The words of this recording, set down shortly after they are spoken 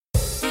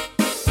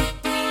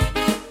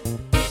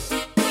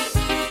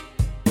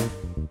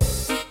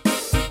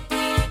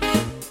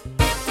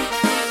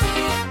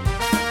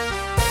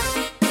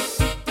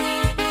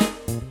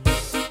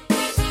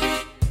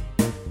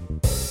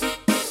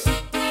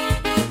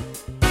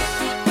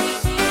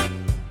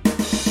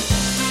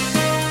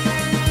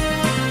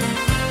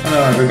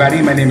Hello,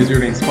 everybody. My name is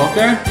Ruben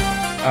Spolter.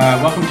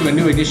 Welcome to a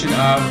new edition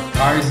of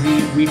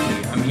RZ Weekly.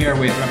 I'm here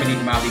with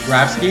Rabbanit Mali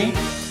Grafsky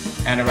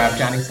and Rav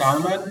Johnny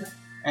Solomon.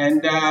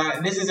 And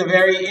this is a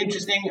very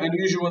interesting,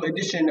 unusual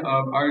edition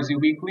of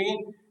RZ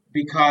Weekly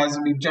because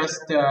we've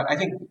just,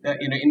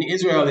 in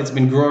Israel, it's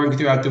been growing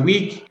throughout the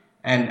week.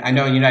 And I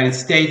know in the United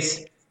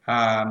States,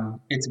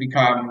 it's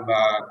become,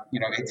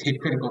 it's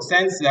hit critical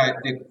sense that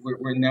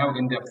we're now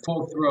in the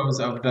full throes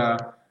of the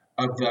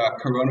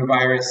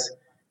coronavirus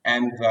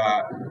and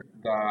the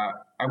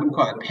I wouldn't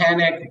call it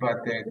panic,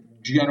 but the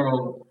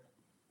general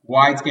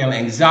wide-scale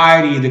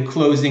anxiety, the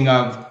closing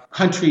of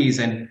countries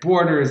and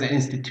borders and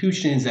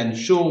institutions and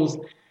shuls.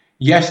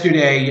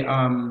 Yesterday,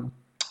 the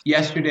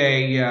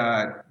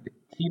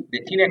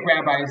Teaneck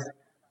rabbis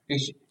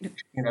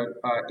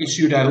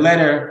issued a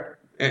letter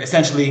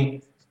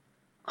essentially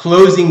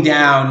closing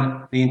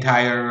down the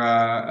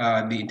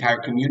entire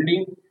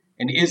community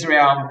in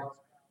Israel.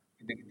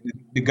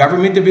 The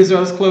government of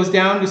Israel is closed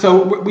down.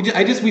 So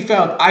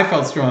I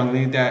felt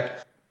strongly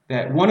that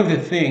one of the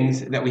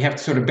things that we have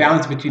to sort of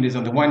balance between is,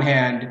 on the one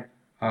hand,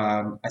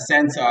 a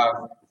sense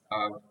of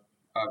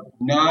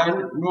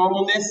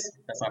non-normalness.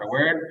 That's not a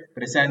word,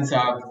 but a sense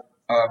of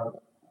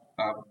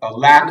a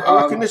lack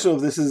of recognition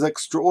of this is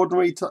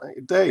extraordinary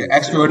day.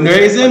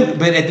 Extraordinarism,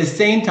 but at the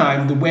same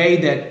time, the way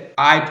that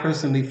I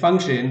personally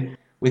function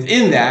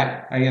within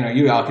that,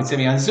 you all can see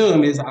me on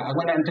Zoom, is I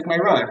went out and took my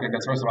run.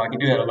 That's, first of all, I can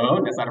do that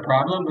alone. That's not a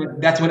problem.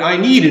 But that's what I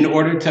need in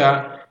order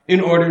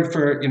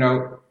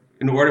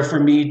for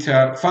me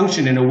to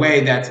function in a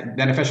way that's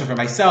beneficial for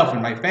myself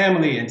and my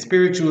family and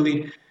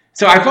spiritually.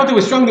 So I felt it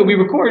was strong that we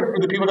record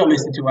for the people that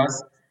listen to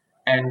us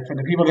and for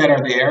the people that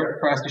are there,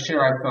 for us to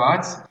share our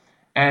thoughts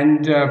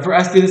and for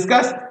us to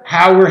discuss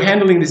how we're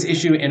handling this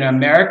issue in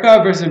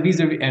America versus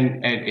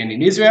and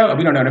in Israel.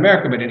 We don't know in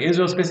America, but in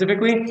Israel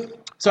specifically.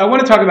 So I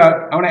want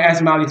to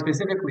ask Mali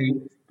specifically,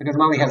 because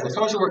Mali has a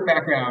social work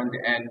background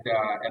and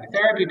a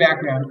therapy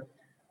background.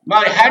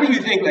 Mali, how do you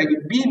think, like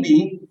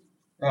Bibi,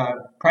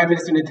 Prime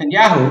Minister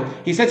Netanyahu,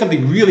 he said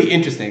something really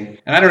interesting,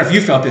 and I don't know if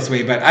you felt this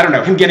way, but I don't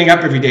know, him getting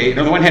up every day,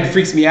 on the one hand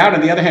freaks me out,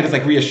 on the other hand it's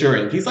like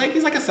reassuring. He's like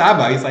a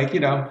Saba, he's like,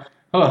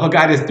 he'll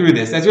guide us through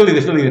this. That's really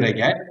the feeling that I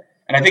get.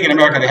 And I think in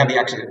America they have the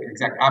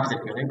exact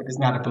opposite feeling, but this is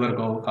not a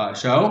political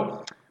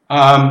show.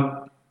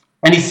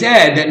 And he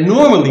said that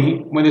normally,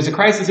 when there's a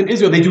crisis in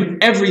Israel, they do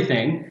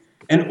everything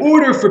in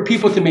order for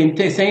people to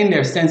maintain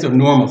their sense of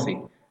normalcy,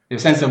 their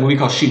sense of what we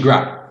call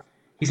shigra.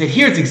 He said,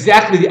 here it's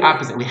exactly the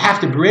opposite. We have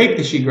to break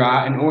the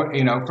shigra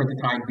for the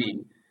time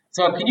being.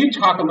 So can you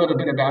talk a little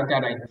bit about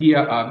that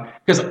idea of,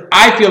 because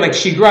I feel like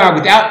shigra,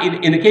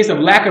 in the case of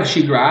lack of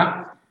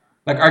shigra,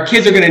 like our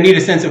kids are going to need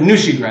a sense of new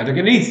shigra. They're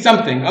going to need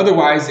something,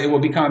 otherwise it will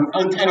become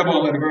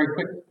untenable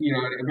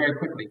very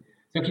quickly.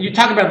 So can you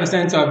talk about the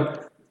sense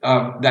of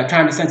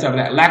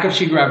that lack of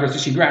shigra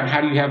versus shigra, and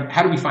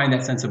how do we find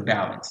that sense of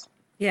balance?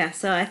 Yeah,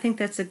 so I think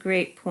that's a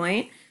great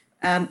point.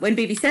 When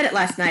Bibi said it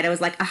last night, I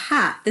was like,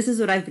 aha, this is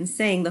what I've been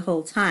saying the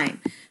whole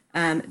time.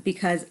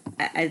 Because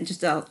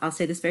I'll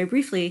say this very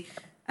briefly.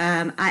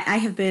 I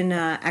have been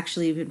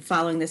actually been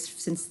following this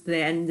since the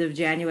end of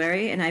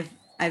January, and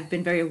I've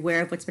been very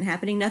aware of what's been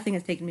happening. Nothing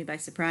has taken me by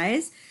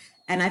surprise,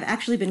 and I've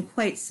actually been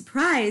quite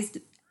surprised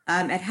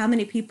at how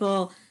many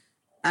people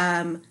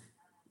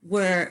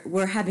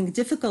were having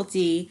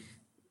difficulty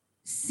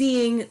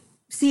seeing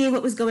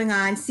what was going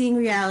on, seeing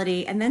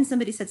reality. And then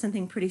somebody said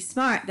something pretty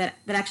smart that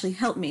actually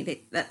helped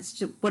me. That's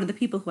one of the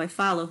people who I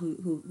follow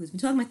who's been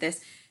talking about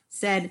this,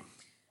 said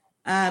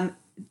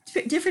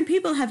different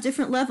people have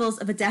different levels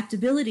of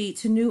adaptability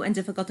to new and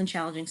difficult and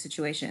challenging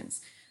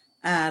situations.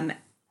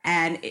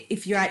 And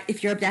if your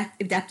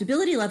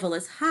adaptability level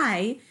is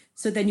high,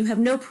 so then you have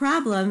no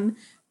problem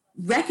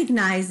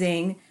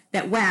recognizing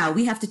that, wow,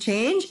 we have to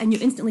change, and you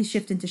instantly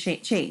shift into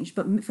change.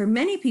 But for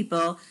many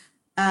people,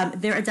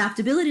 their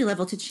adaptability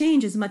level to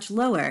change is much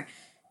lower.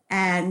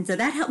 And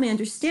that helped me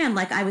understand,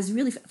 like, I was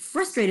really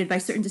frustrated by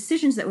certain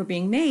decisions that were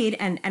being made.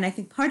 And I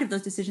think part of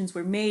those decisions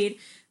were made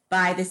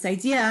by this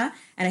idea.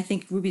 And I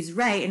think Ruby's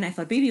right. And I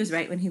thought Bibi was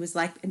right when he was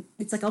like,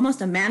 it's like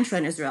almost a mantra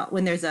in Israel.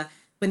 When there's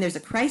a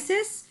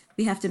crisis,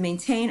 we have to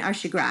maintain our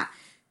shigra.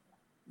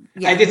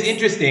 Yes. And it's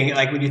interesting,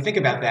 like when you think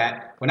about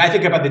that, when I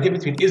think about the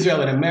difference between Israel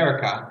and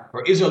America,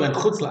 or Israel and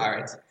Chutz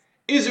La'aretz,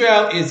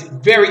 Israel is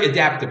very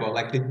adaptable.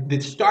 Like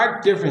the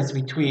stark difference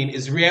between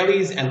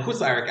Israelis and Chutz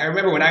La'aretz. I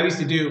remember when I used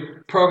to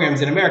do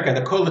programs in America,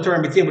 the Kol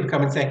HaTorah Mitzvim would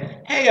come and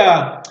say, hey,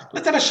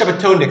 let's have a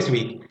Shabbaton next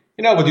week.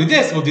 We'll do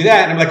this, we'll do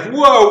that. And I'm like,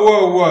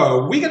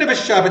 whoa. We can have a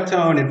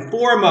Shabbaton in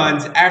 4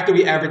 months after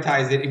we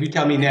advertise it if you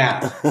tell me now.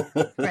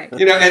 Right.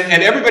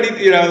 And everybody,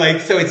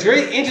 so it's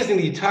very interesting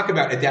that you talk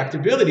about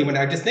adaptability. When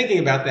I was just thinking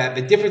about that,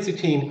 the difference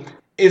between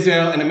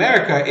Israel and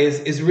America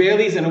is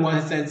Israelis, in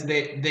one sense,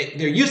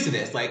 they're used to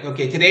this. Like,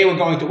 okay, today we're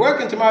going to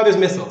work and tomorrow there's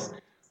missiles.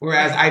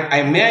 Whereas I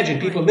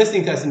imagine people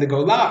listening to us in the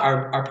Gola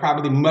are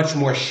probably much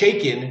more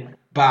shaken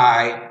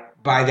by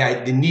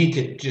the need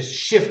to just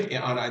shift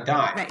on a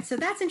dime. Right. So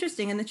that's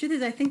interesting. And the truth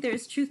is, I think there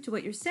is truth to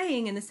what you're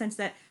saying in the sense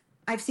that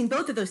I've seen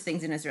both of those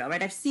things in Israel,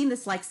 right? I've seen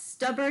this like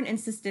stubborn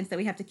insistence that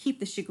we have to keep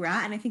the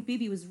shigra, and I think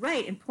Bibi was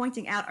right in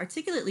pointing out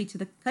articulately to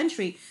the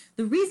country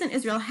the reason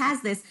Israel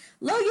has this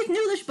lo yitnu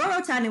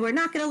lishborotanu. We're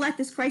not going to let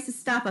this crisis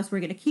stop us. We're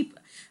going to keep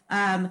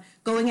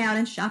going out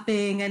and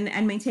shopping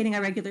and maintaining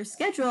our regular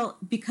schedule,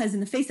 because in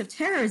the face of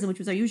terrorism, which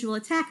was our usual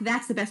attack,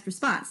 that's the best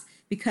response,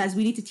 because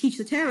we need to teach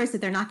the terrorists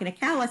that they're not going to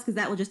cow us, because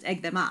that will just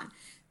egg them on.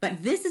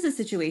 But this is a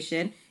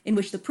situation in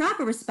which the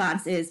proper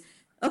response is,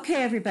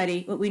 okay,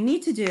 everybody, what we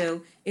need to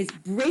do is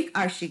break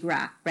our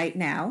shigra right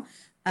now,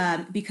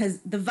 because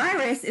the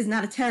virus is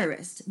not a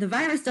terrorist. The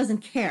virus doesn't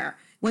care.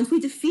 Once we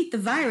defeat the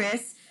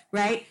virus,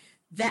 right,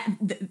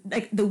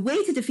 the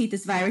way to defeat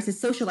this virus is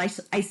social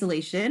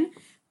isolation,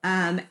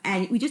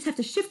 and we just have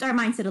to shift our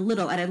mindset a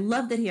little. And I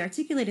love that he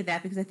articulated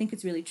that, because I think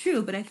it's really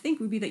true. But I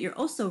think, Ruby, that you're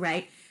also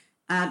right.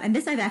 And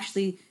this I've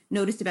actually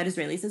noticed about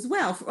Israelis as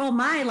well. For all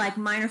my like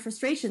minor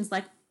frustrations,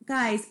 like,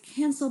 guys,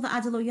 cancel the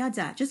Adalo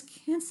Yada. Just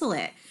cancel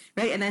it,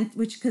 right? And then,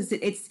 because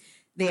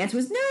the answer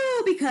was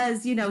no,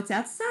 because, it's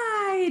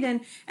outside.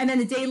 And then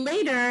the day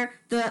later,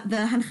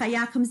 the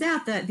Hanchaya comes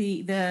out,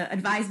 the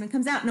advisement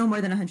comes out, no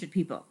more than 100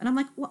 people. And I'm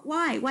like,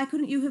 why? Why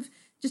couldn't you have,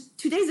 just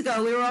 2 days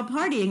ago, we were all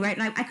partying, right?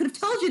 And I could have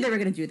told you they were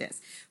going to do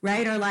this,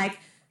 right? Or like,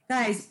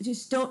 guys,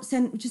 just don't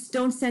send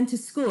to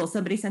school.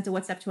 Somebody sent a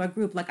WhatsApp to our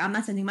group, like, I'm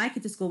not sending my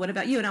kid to school. What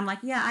about you? And I'm like,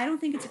 yeah, I don't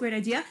think it's a great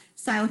idea.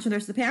 Silence from the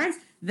rest of the parents.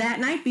 That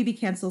night, Bibi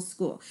cancels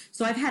school.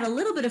 So I've had a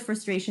little bit of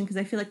frustration, because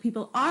I feel like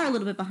people are a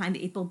little bit behind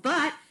the 8 ball.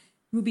 But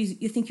Ruby,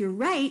 you think you're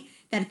right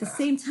that at the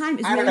same time,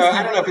 I don't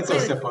know if it's so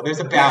simple. There's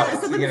a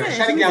balance.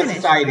 Shutting down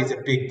society is a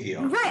big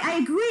deal. Right, I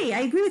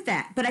agree with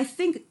that. But I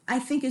think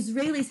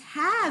Israelis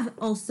have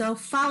also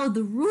followed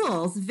the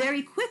rules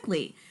very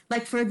quickly.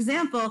 Like, for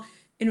example,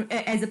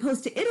 as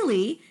opposed to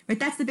Italy, right?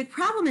 That's the big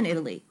problem in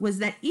Italy, was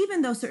that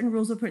even though certain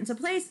rules were put into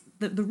place,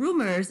 the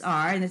rumors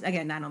are, and this,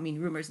 again, I don't mean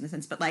rumors in the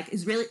sense, but like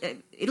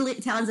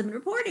Italians have been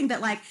reporting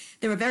that like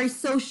they were a very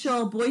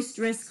social,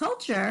 boisterous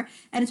culture,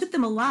 and it took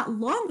them a lot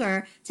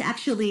longer to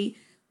actually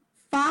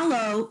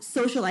follow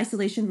social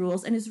isolation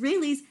rules. And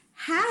Israelis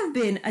have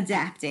been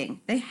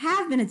adapting. They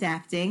have been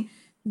adapting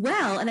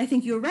well, and I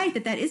think you're right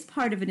that is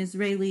part of an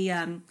Israeli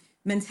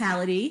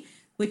mentality,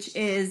 which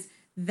is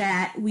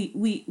that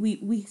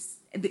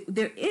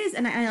there is,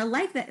 and I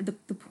like that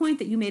the point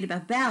that you made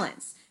about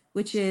balance,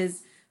 which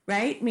is,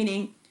 right,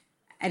 meaning,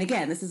 and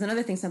again, this is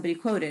another thing somebody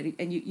quoted,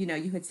 and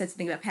you had said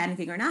something about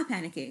panicking or not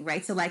panicking,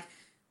 right? So like,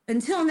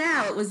 until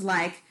now, it was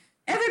like,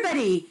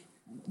 everybody,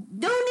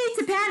 no need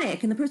to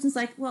panic, and the person's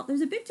like, well,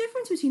 there's a big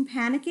difference between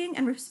panicking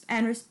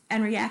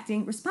and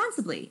reacting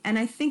responsibly, and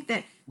I think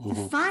that to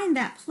find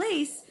that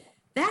place,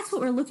 that's what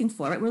we're looking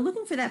for, right? We're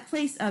looking for that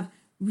place of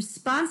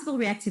responsible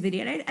reactivity,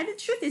 and the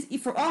truth is,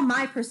 for all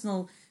my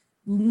personal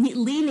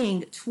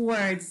leaning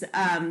towards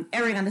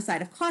erring on the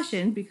side of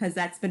caution, because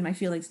that's been my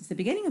feeling since the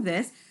beginning of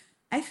this,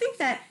 I think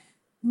that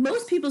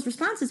most people's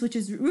responses, which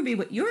is, Ruby,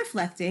 what you're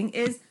reflecting,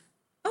 is,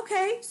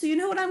 okay, so you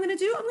know what I'm going to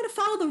do? I'm going to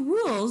follow the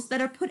rules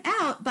that are put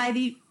out by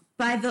the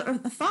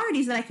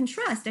authorities that I can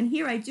trust. And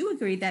here I do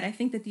agree that I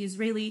think that the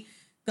Israeli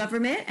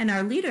government and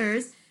our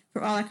leaders,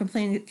 for all our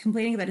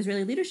complaining about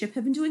Israeli leadership,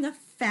 have been doing a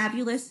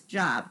fabulous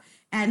job.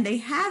 And they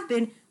have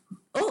been,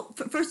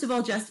 first of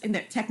all, just in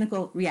their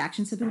technical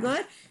reactions have been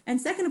good. And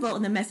second of all,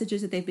 in the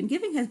messages that they've been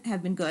giving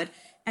have been good.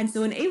 And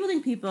so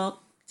enabling people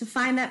to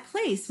find that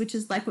place, which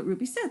is like what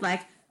Ruby said,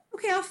 like,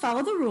 okay, I'll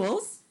follow the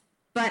rules,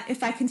 but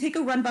if I can take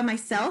a run by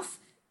myself,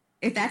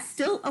 if that's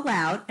still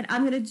allowed, and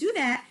I'm going to do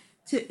that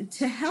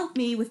to help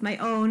me with my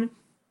own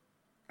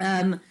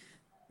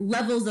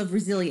levels of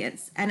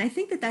resilience. And I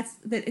think that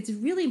it's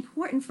really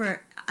important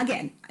for,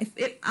 again, if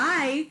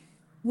I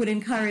would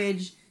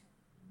encourage,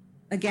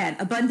 again,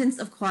 abundance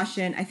of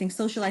caution. I think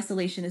social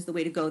isolation is the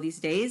way to go these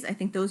days. I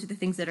think those are the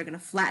things that are going to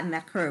flatten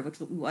that curve,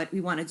 which is what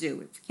we want to do.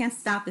 We can't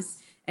stop this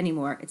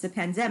anymore. It's a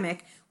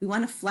pandemic. We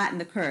want to flatten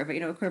the curve. You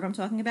know what curve I'm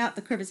talking about?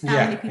 The curve is how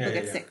many people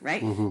get sick,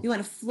 right? Mm-hmm. We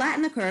want to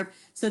flatten the curve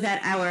so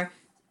that our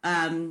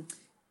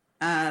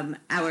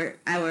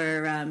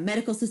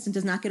medical system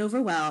does not get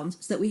overwhelmed,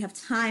 so that we have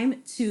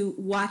time to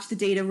watch the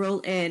data roll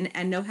in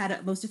and know how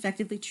to most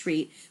effectively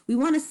treat. We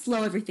want to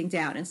slow everything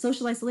down, and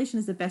social isolation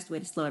is the best way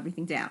to slow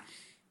everything down.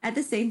 At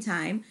the same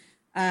time,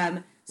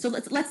 so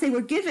let's say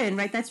we're given,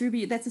 right, that's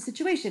a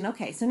situation.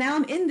 Okay, so now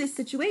I'm in this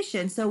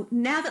situation. So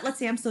now that, let's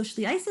say I'm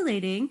socially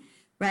isolating,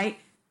 right,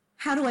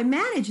 how do I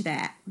manage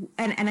that?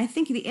 And I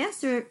think the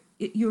answer,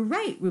 you're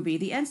right, Ruby,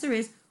 the answer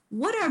is,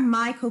 what are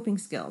my coping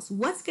skills?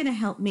 What's going to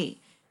help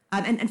me?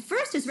 And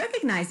first is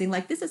recognizing,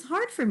 like, this is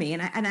hard for me.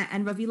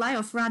 And Rav Eli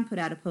Ofran put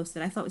out a post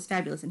that I thought was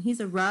fabulous. And he's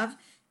a Rav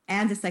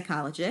and a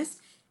psychologist.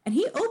 And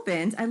he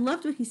opened, I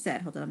loved what he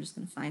said. Hold on, I'm just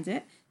going to find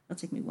it. It'll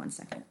take me 1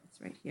 second.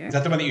 It's right here. Is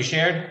that the one that you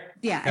shared?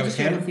 Yeah, I just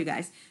shared it with you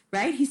guys,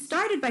 right? He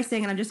started by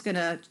saying, and I'm just going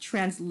to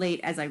translate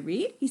as I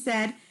read. He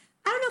said,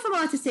 I don't know if I'm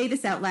allowed to say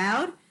this out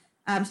loud,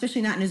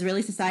 especially not in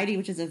Israeli society,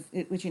 which has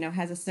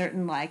a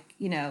certain, like,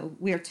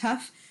 we're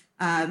tough.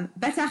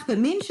 Betach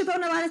b'min shebo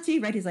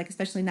noladati, right? He's like,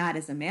 especially not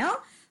as a male.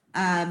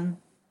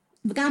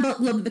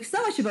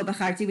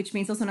 Which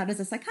means also not as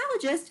a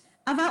psychologist,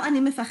 Aval ani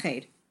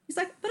mefached. He's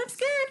like, but I'm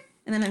scared.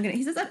 And then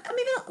he says, I'm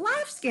even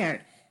life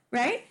scared,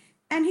 right?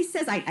 And he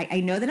says,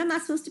 I know that I'm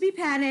not supposed to be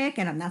panic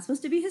and I'm not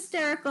supposed to be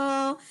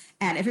hysterical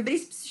and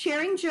everybody's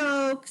sharing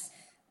jokes,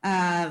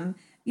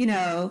 you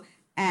know,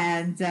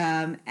 and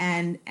some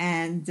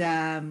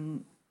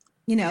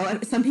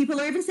people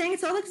are even saying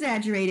it's all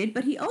exaggerated,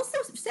 but he also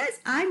says,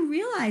 I'm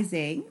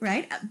realizing,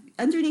 right,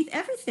 underneath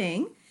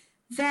everything,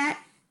 that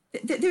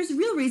there's a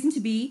real reason to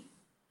be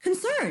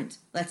concerned,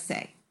 let's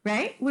say,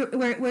 right?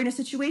 We're in a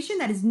situation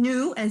that is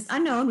new and is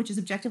unknown, which is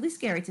objectively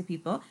scary to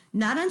people,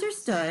 not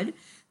understood.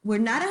 We're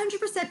not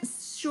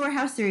 100% sure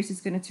how serious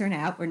it's going to turn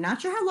out. We're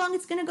not sure how long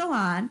it's going to go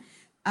on.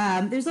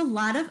 There's a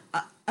lot of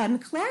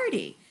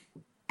unclarity.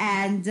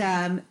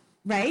 And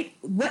right,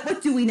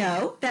 what do we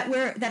know?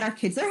 That our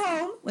kids are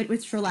home,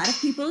 which for a lot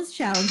of people is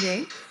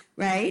challenging,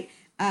 right?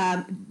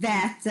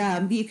 That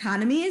the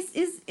economy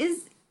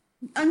is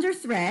under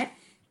threat.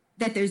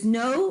 That there's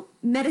no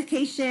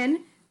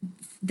medication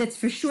that's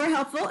for sure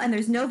helpful, and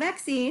there's no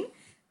vaccine.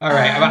 All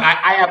right,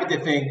 I happen to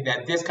think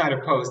that this kind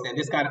of post and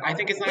this kind of, I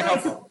think it's not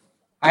helpful.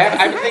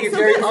 I think it's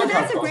very unhelpful.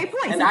 That's a great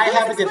point. And I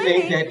happen to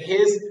think that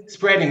his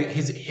spreading,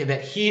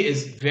 that he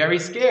is very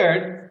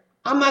scared.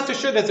 I'm not so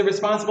sure that's a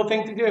responsible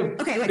thing to do.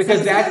 Okay, wait,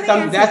 because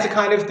that's the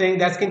kind of thing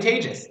that's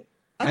contagious.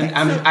 Okay, and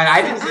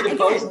I didn't see the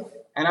post,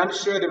 and I'm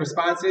sure the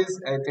responses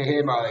to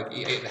him are like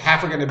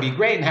half are going to be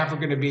great and half are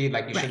going to be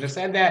like you should have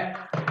said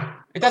that.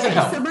 It doesn't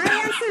help. So my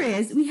answer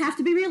is we have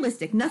to be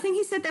realistic. Nothing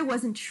he said there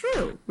wasn't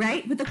true,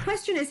 right? But the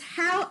question is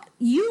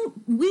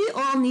we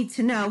all need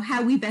to know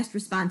how we best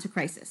respond to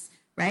crisis,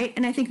 right?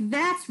 And I think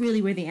that's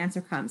really where the answer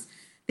comes.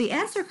 The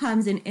answer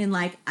comes in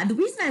like, the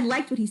reason I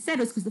liked what he said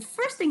was because the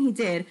first thing he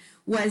did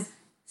was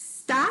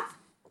stop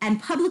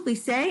and publicly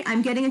say,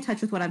 I'm getting in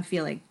touch with what I'm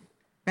feeling,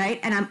 right?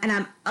 And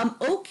I'm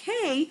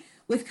okay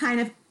with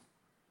kind of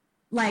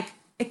like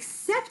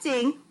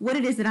accepting what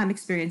it is that I'm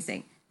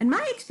experiencing. And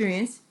my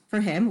experience for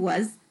him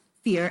was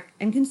fear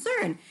and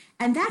concern.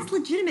 And that's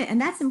legitimate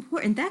and that's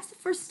important. That's the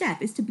first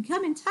step, is to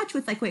become in touch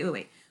with like,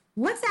 wait.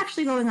 What's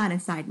actually going on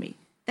inside me?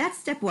 That's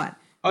step one.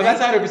 Oh, right?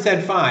 That's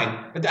 100%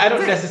 fine. But I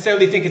don't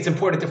necessarily think it's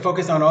important to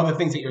focus on all the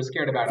things that you're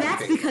scared about.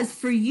 That's because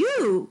for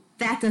you,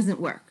 that doesn't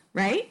work,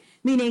 right?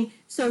 Meaning,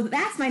 so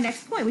that's my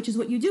next point, which is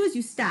what you do is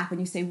you stop and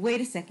you say,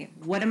 wait a second,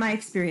 what am I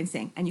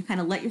experiencing? And you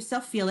kind of let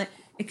yourself feel it,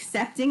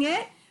 accepting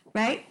it,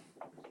 right?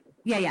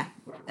 Yeah.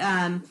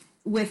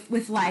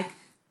 With like,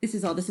 this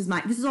is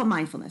all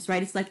mindfulness,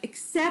 right? It's like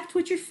accept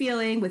what you're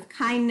feeling with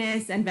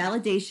kindness and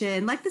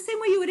validation, like the same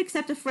way you would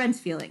accept a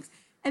friend's feelings.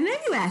 And then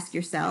you ask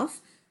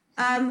yourself,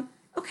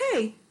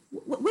 okay,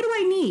 what do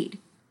I need,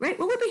 right?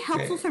 What would be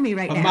helpful for me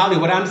right now? Molly,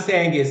 what I'm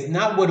saying is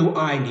not what do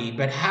I need,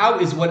 but how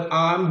is what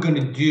I'm going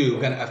to do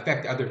going to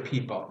affect other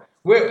people?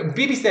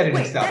 Bibi said it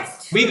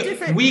himself.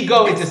 We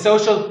go into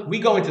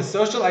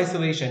social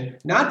isolation,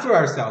 not for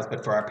ourselves,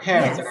 but for our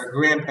parents and our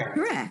grandparents.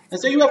 Correct. And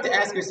so you have to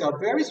ask yourself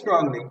very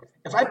strongly,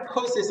 if I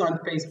post this on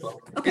Facebook,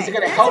 is it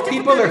going to help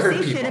people or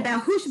hurt people?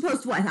 About who should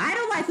post what. I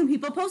don't like when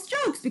people post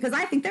jokes because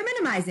I think they're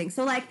minimizing.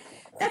 So like,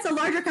 that's a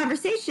larger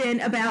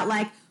conversation about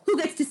like who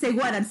gets to say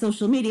what on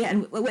social media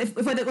and if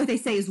what they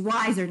say is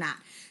wise or not.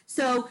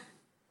 So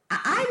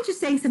I'm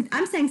just saying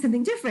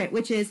something different,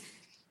 which is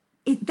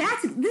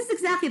this is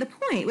exactly the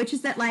point, which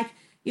is that like,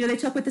 you know, they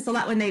talk about this a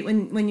lot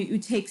when you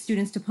take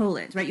students to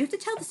Poland, right? You have to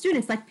tell the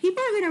students like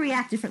people are going to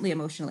react differently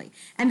emotionally,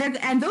 and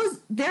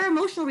their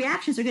emotional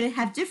reactions are going to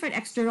have different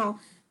external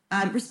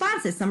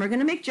responses. Some are going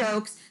to make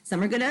jokes,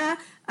 some are going to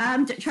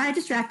try to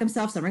distract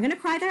themselves, some are going to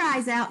cry their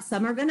eyes out,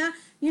 some are going to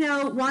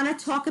want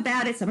to talk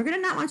about it, some are going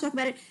to not want to talk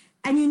about it.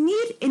 And you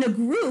need in a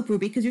group,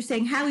 Ruby, because you're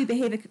saying how we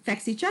behave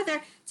affects each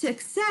other, to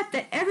accept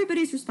that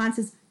everybody's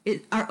responses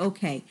are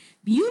okay.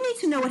 You need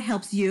to know what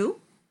helps you,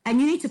 and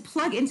you need to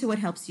plug into what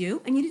helps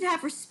you, and you need to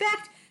have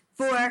respect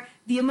for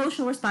the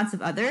emotional response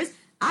of others.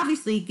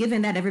 Obviously,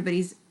 given that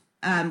everybody's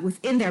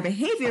within their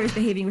behavior is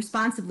behaving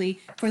responsibly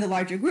for the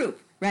larger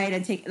group, right?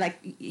 And take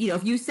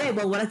if you say,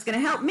 well, what's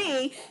going to help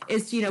me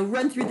is to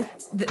run through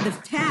the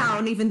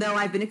town, even though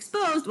I've been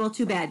exposed. Well,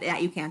 too bad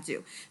that you can't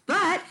do.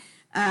 But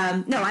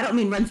no, I don't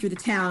mean run through the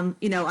town,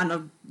 on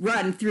a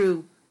run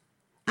through.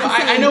 No,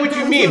 I know what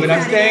you mean, but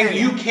I'm saying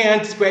you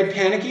can't spread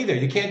panic either.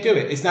 You can't do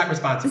it. It's not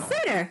responsible.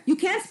 You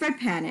can't spread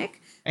panic.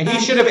 And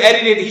he should have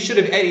edited. He should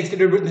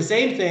have written the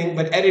same thing,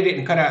 but edited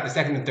and cut out the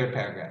second and third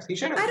paragraphs. He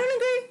should have. I don't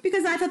agree,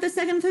 because I thought the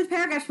second and third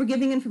paragraphs were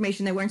giving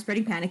information. They weren't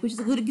spreading panic, which is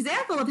a good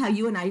example of how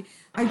you and I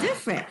are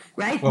different,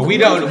 right? Well, we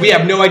don't. We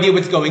have no idea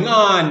what's going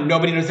on.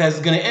 Nobody knows how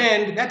it's going to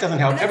end. That doesn't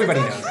help.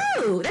 Everybody knows.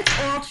 True.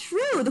 That's all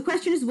true. The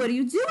question is, what do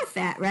you do with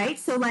that, right?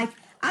 So, like,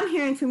 I'm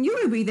hearing from you,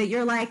 Ruby, that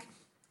you're like,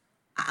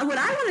 what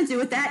I want to do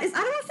with that is I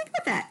don't want to think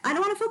about that. I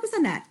don't want to focus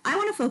on that. I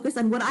want to focus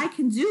on what I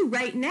can do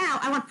right now.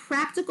 I want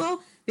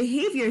practical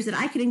behaviors that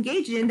I can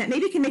engage in that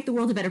maybe can make the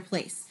world a better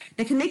place,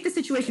 that can make the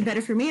situation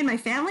better for me and my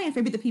family and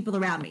for the people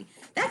around me.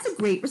 That's a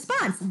great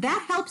response.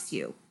 That helps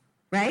you,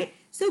 right?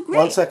 So great.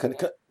 1 second.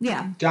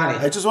 Yeah. Johnny.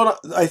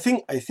 I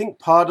think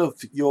part of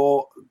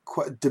your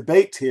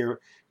debate here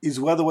is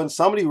whether when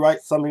somebody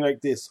writes something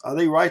like this, are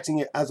they writing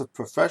it as a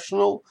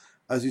professional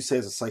as you say,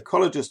 as a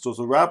psychologist or as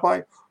a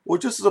rabbi, or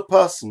just as a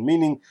person?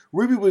 Meaning,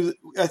 Ruby,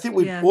 I think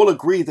we Yeah. all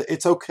agree that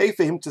it's okay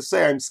for him to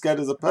say, "I'm scared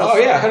as a person." Oh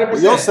yeah,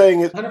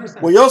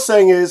 100%. What you're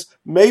saying is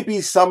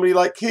maybe somebody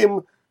like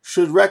him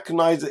should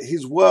recognize that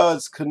his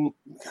words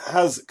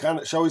has kind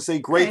of, shall we say,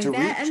 greater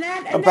reach,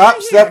 and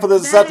perhaps therefore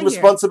there's a certain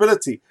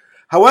responsibility.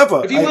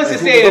 However, if he wants to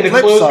think say on it the in a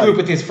flip closed side- group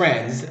with his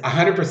friends,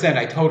 100%,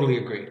 I totally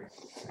agree.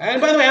 And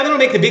by the way, I don't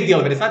make the big deal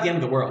of it. It's not the end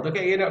of the world,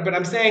 okay? But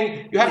I'm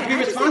saying you have to be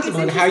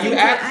responsible in how you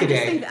act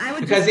today,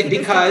 because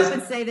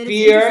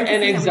fear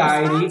and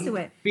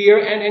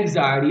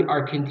anxiety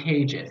are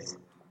contagious,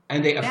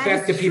 and they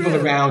affect the people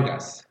around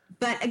us.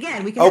 But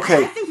again, we can.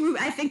 Okay.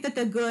 I think that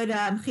the good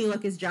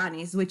chiluk is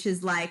Johnny's, which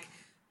is like,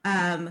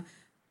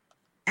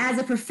 as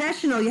a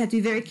professional, you have to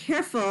be very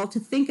careful to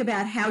think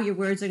about how your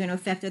words are going to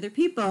affect other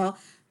people,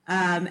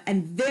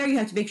 and there you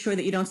have to make sure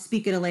that you don't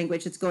speak in a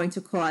language that's going to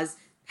cause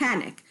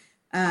panic.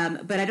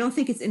 But I don't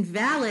think it's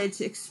invalid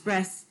to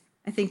express.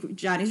 I think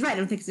Johnny's right. I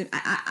don't think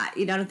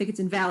it's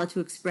invalid to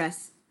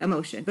express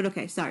emotion. But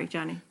okay, sorry,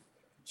 Johnny.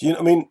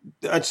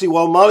 Actually,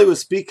 while Mali was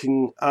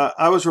speaking,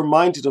 I was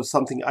reminded of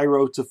something I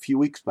wrote a few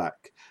weeks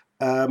back,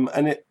 I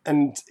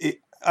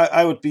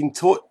had been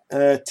taught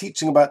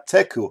teaching about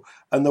teku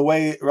and the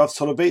way Rav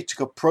Soloveitchik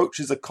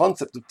approaches a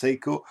concept of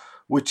teku,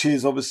 which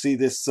is obviously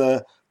this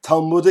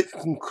Talmudic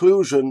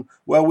conclusion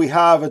where we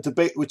have a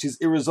debate which is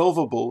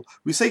irresolvable.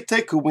 We say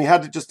teku, we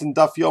had it just in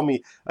Daf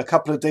Yomi a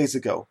couple of days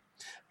ago,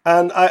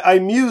 and I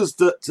mused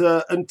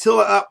that until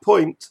at that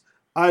point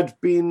I'd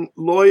been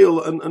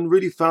loyal and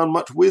really found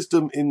much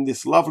wisdom in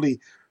this lovely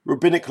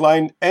rabbinic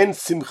line, En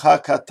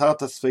simcha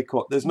katarta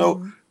sfeikot. There's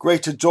no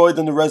greater joy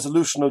than the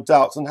resolution of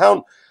doubts, and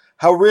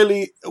how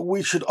really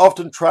we should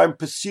often try and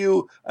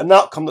pursue an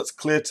outcome that's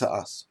clear to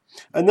us.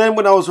 And then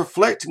when I was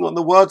reflecting on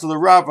the words of the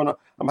Rav, and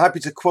I'm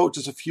happy to quote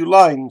just a few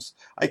lines,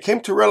 I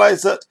came to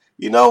realize that,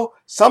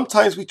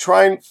 sometimes we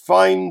try and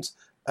find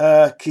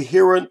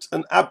coherent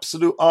and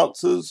absolute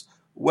answers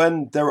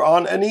when there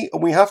aren't any,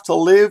 and we have to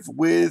live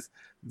with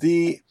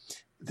the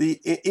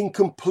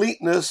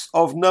incompleteness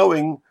of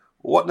knowing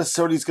what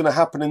necessarily is going to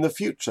happen in the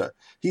future.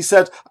 He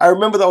said, I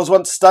remember that I was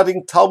once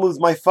studying Talmud with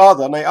my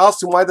father, and I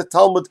asked him why the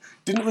Talmud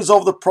didn't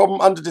resolve the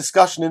problem under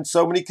discussion in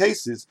so many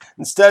cases.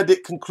 Instead,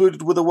 it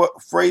concluded with the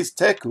phrase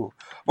teku.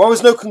 Why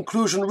was no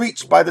conclusion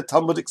reached by the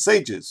Talmudic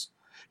sages?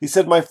 He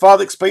said, my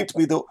father explained to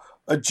me that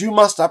a Jew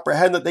must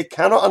apprehend that they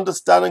cannot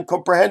understand and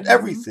comprehend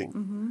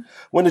everything.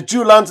 When a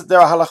Jew learns that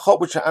there are halachot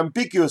which are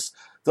ambiguous,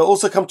 they'll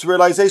also come to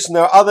realization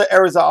there are other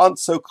areas that aren't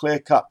so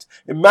clear-cut.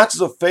 In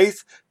matters of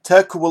faith,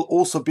 teku will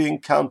also be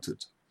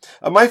encountered.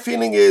 And my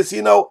feeling is,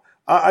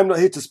 I'm not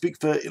here to speak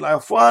for Eli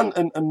Afwan,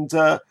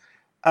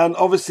 and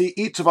obviously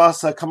each of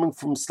us are coming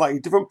from slightly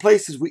different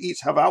places. We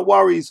each have our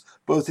worries,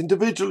 both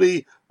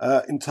individually,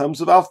 in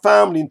terms of our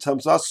family, in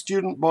terms of our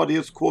student body,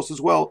 of course,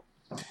 as well.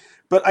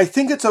 But I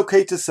think it's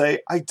okay to say,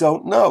 I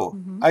don't know.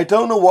 I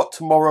don't know what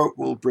tomorrow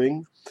will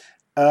bring.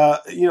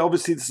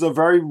 Obviously this is a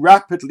very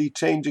rapidly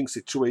changing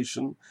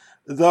situation.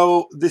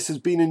 Though this has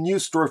been a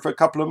news story for a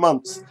couple of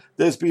months,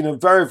 there's been a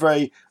very,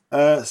 very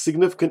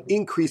significant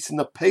increase in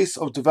the pace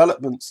of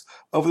developments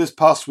over this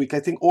past week. I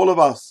think all of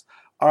us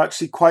are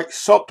actually quite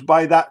shocked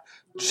by that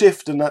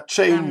shift and that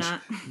change.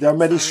 There are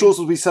many shuls,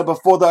 as we said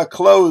before, that are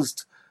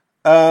closed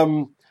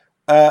over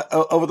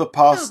the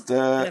past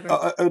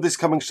this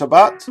coming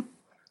Shabbat.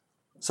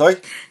 Sorry?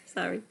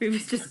 Sorry, he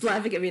was just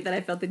laughing at me that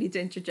I felt the need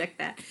to interject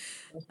that.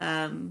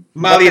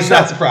 Mali is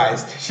not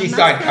surprised. She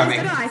saw it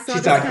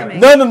coming.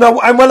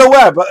 No, I'm well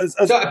aware. But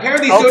so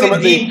apparently so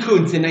did Dean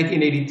Koontz in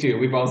 1982.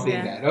 We've all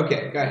seen that.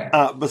 Okay, go ahead.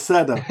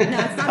 Beseda. No,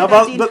 it's not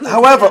about Dean Koontz,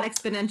 however, it's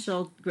about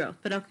exponential growth,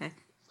 but okay.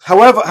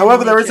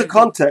 However, there is a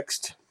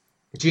context.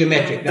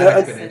 Geometric,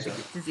 not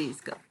exponential. Disease.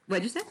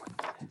 What did you say?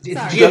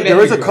 It's geometric.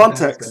 There is a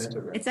context.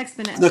 It's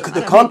exponential.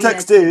 The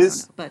context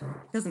is... But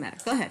it doesn't matter.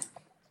 Go ahead.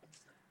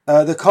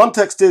 The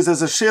context is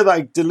there's a shir that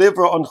I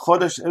deliver on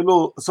Chodesh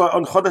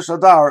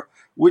Adar,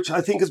 which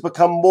I think has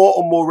become more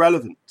and more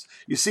relevant.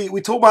 You see,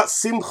 we talk about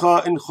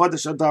simcha in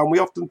Chodesh Adar, and we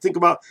often think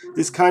about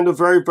this kind of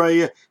very,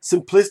 very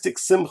simplistic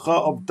simcha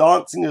of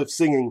dancing, of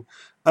singing.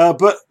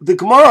 But the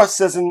Gemara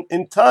says in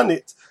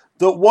Tanit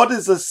that what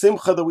is the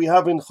simcha that we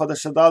have in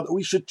Chodesh Adar, that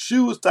we should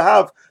choose to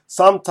have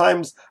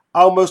sometimes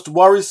our most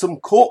worrisome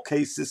court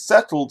cases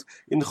settled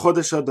in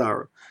Chodesh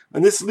Adar.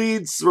 And this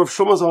leads Rav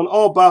Shlomo Zalman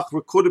Auerbach,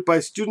 recorded by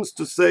students,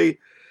 to say,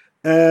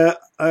 this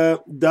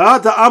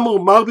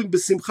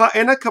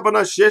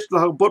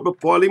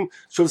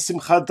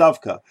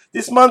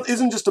month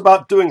isn't just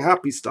about doing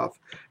happy stuff.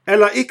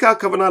 What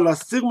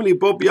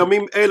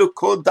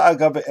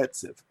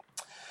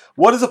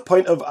is the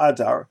point of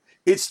Adar?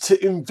 It's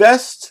to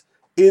invest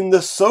in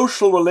the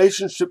social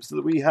relationships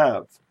that we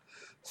have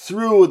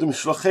through the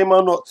Mishlachei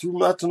Manot, through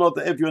Matanot,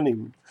 the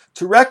Evyonim,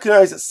 to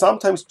recognize that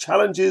sometimes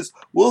challenges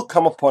will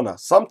come upon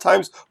us.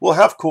 Sometimes we'll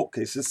have court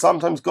cases.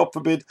 Sometimes, God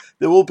forbid,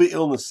 there will be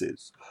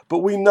illnesses. But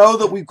we know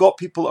that we've got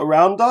people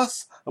around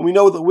us, and we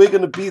know that we're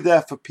going to be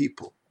there for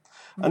people.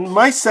 And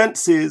my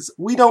sense is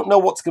we don't know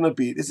what's going to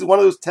be. This is one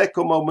of those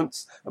techo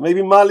moments, and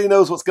maybe Marley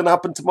knows what's going to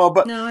happen tomorrow,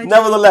 but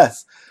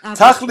nevertheless,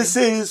 Tachlis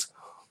is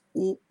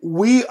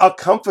we are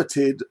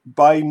comforted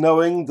by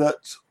knowing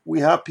that we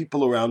have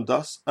people around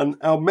us, and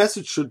our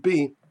message should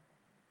be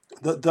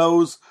that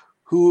those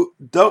who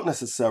don't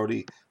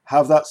necessarily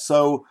have that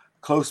so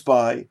close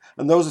by,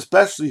 and those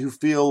especially who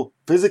feel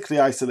physically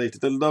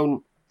isolated, let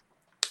alone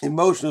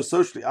emotionally or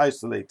socially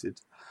isolated,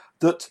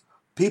 that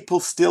people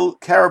still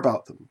care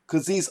about them,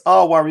 because these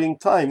are worrying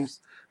times.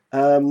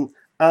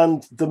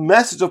 And the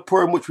message of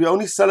Purim, which we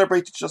only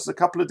celebrated just a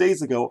couple of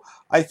days ago,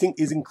 I think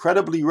is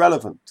incredibly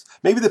relevant.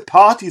 Maybe the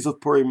parties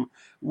of Purim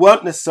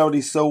weren't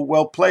necessarily so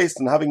well placed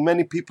and having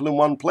many people in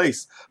one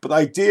place, but the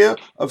idea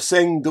of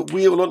saying that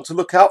we want to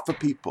look out for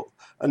people,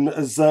 and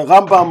as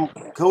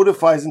Rambam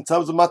codifies in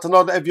terms of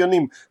Matanot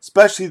Evyonim,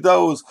 especially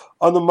those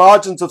on the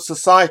margins of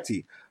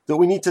society, that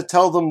we need to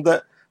tell them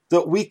that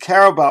we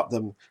care about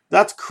them.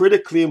 That's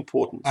critically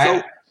important.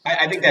 So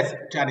I think that's,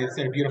 Johnny, that's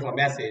a beautiful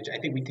message. I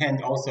think we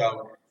tend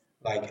also,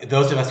 like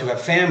those of us who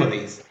have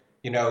families,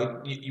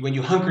 when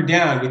you hunker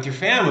down with your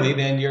family,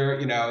 then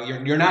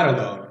you're not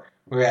alone.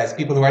 Whereas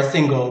people who are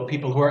single,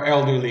 people who are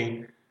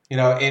elderly,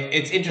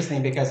 it's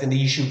interesting because in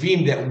the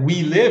yeshuvim that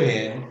we live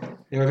in,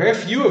 there are very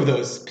few of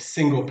those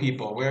single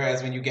people.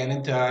 Whereas when you get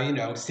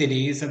into,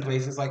 cities and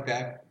places like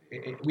that,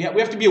 we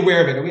have to be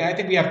aware of it. I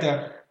think we have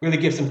to really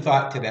give some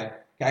thought to that.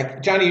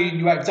 Johnny,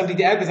 you have something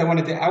to add? Because I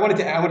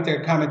wanted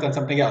to comment on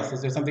something else.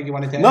 Is there something you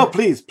wanted to add? No,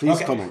 please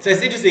okay. Comment. So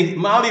it's interesting.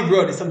 Molly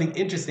wrote something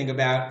interesting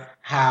about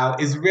how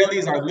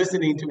Israelis are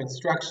listening to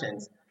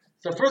instructions.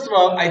 So first of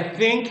all, I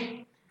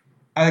think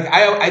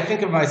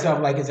of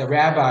myself like as a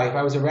rabbi. If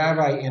I was a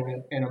rabbi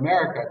in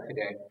America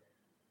today,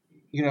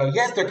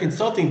 yes, they're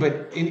consulting,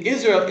 but in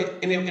Israel,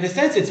 in a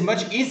sense, it's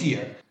much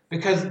easier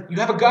because you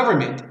have a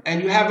government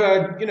and you have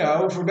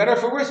for better or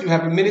for worse, you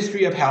have a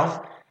Ministry of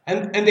Health,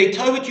 and they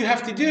tell you what you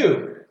have to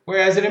do.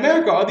 Whereas in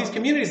America, all these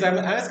communities, I'm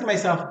asking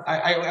myself,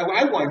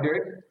 I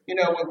wondered,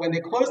 when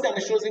they closed down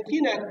the shuls in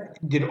Teaneck,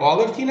 did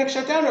all of Teaneck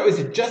shut down, or is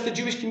it just the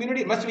Jewish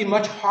community? It must be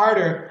much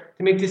harder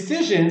to make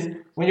decisions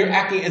when you're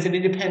acting as an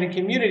independent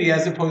community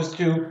as opposed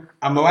to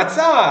a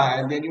moatzah,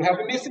 and then you have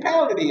a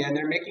municipality, and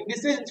they're making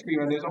decisions for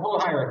you, and there's a whole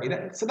hierarchy.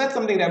 So that's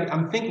something that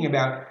I'm thinking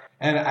about,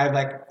 and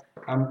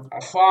I'm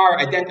far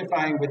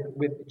identifying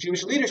with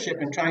Jewish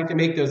leadership and trying to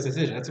make those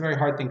decisions. That's a very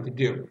hard thing to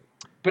do.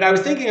 But I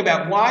was thinking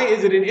about why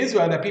is it in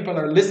Israel that people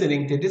are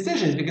listening to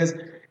decisions? Because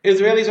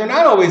Israelis are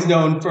not always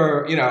known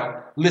for,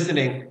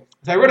 listening.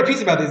 So I wrote a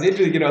piece about this.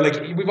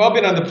 Interesting, we've all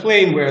been on the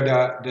plane where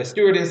the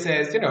stewardess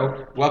says,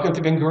 welcome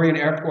to Ben Gurion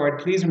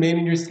Airport. Please remain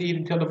in your seat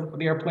until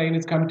the airplane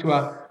has come to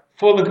a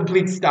full and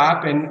complete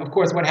stop. And of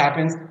course, what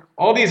happens?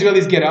 All the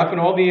Israelis get up, and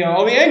all the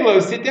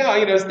Anglos sit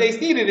down. Stay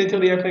seated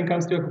until the airplane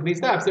comes to a complete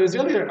stop. So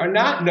Israelis are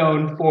not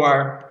known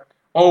for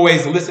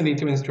always listening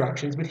to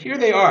instructions, but here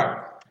they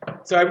are.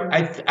 So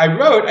I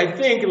wrote, I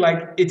think,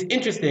 it's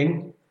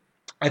interesting.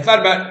 I thought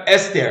about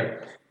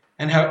Esther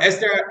and how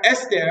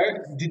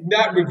Esther did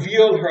not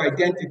reveal her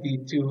identity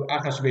to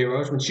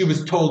Achashverosh when she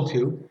was told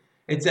to.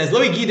 It says, Lo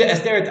yigida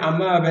Esther et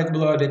amma vet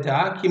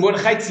b'lodeta, ki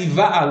Mordechai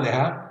tziva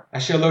aleha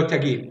asher lo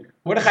tagid.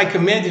 Mordechai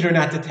commanded her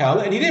not to tell,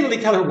 and he didn't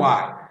really tell her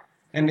why.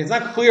 And it's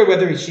not clear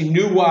whether she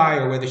knew why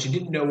or whether she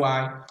didn't know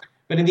why.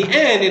 But in the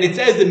end, and it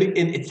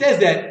says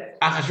that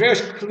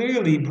Achashverosh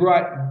clearly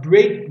brought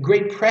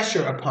great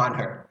pressure upon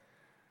her.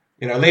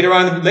 Later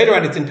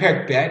on it's in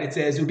Perek Bet. It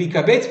says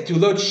ubikabetz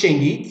betulot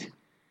shenit.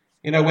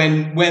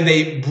 When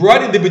they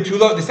brought in the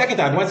betulot the second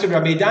time. Once did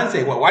Rabbi Dan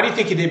say, well, why do you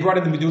think they brought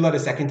in the betulot the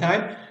second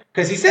time?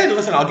 Because he said,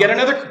 listen, I'll get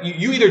another.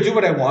 You either do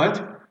what I want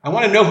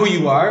to know who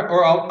you are,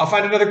 or I'll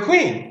find another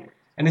queen.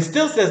 And it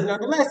still says,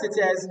 nonetheless, it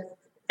says,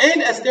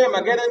 En Esther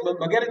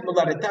mageret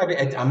moladeta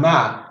ve'et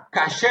ama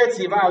kasher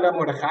tziva ala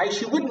Mordechai.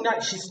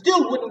 She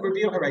still wouldn't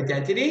reveal her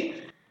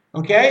identity.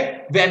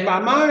 Okay, ve'et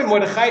ma'amar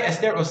Mordechai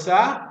Esther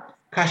osa.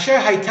 Kasher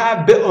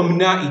hayta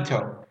be'omna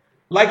ito,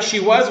 like she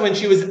was when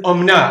she was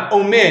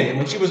omen,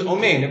 when she was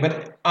omen.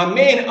 But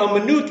amen,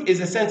 omenut is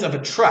a sense of a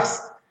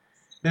trust.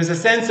 There's a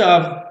sense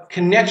of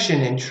connection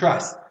and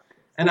trust.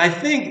 And I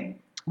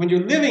think when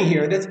you're living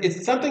here,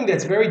 it's something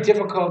that's very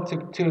difficult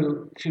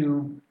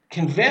to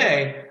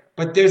convey.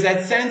 But there's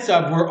that sense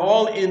of we're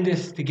all in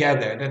this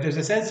together. That there's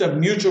a sense of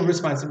mutual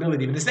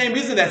responsibility. For the same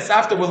reason that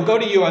Savta will go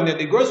to you on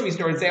the grocery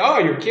store and say, "Oh,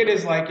 your kid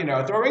is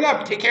throwing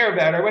up. Take care of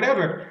that," or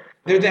whatever.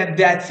 There's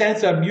that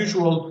sense of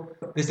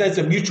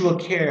mutual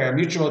care,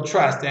 mutual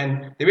trust,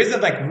 and there isn't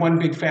like one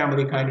big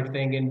family kind of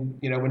thing. And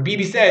when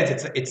Bibi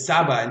says it's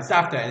Saba and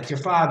Savta and it's your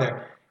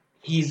father,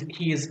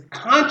 he is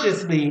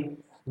consciously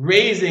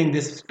raising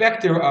this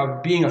specter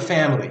of being a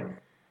family.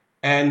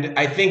 And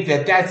I think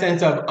that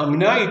sense of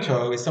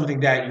amnaito is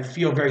something that you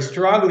feel very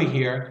strongly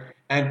here.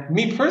 And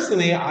me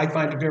personally, I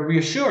find it very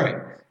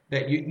reassuring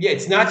that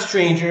it's not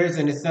strangers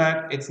and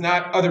it's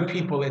not other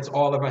people. It's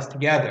all of us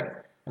together.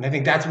 And I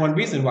think that's one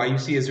reason why you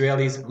see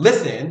Israelis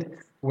listened,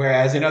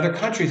 whereas in other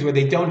countries where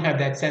they don't have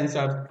that sense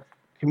of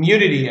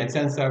community and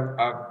sense of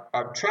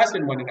trust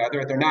in one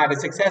another, they're not as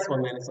successful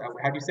in,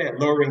 how do you say it,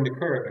 lowering the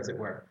curve, as it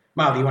were.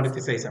 Molly, you wanted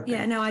to say something.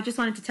 Yeah, no, I just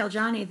wanted to tell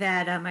Johnny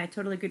that I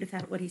totally agreed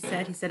with what he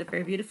said. He said it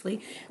very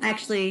beautifully. I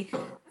actually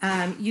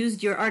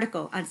used your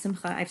article on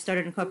Simcha. I've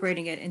started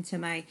incorporating it into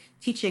my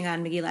teaching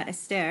on Megillat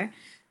Esther.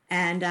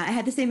 And I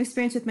had the same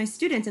experience with my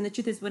students. And the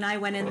truth is, when I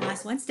went in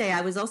last Wednesday,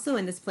 I was also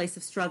in this place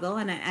of struggle.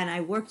 And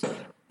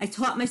I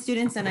taught my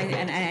students, and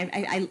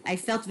I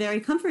felt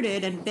very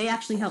comforted. And they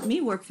actually helped me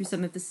work through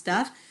some of this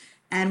stuff.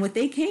 And what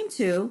I came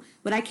to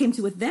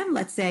with them,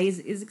 let's say,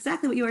 is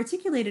exactly what you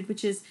articulated,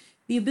 which is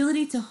the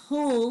ability to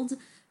hold,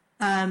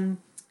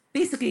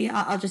 basically,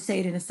 I'll just say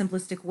it in a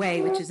simplistic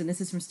way, which is, and this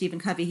is from Stephen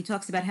Covey, he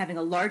talks about having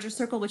a larger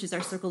circle, which is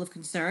our circle of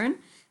concern,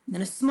 and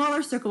then a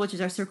smaller circle, which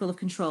is our circle of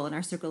control and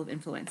our circle of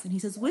influence. And he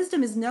says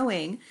wisdom is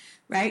knowing,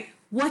 right,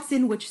 what's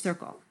in which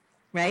circle,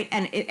 right?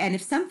 And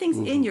if something's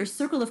in your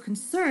circle of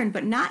concern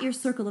but not your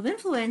circle of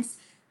influence,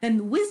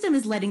 then wisdom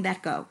is letting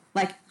that go,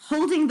 like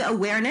holding the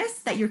awareness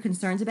that you're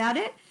concerned about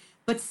it,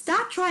 but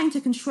stop trying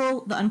to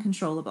control the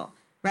uncontrollable.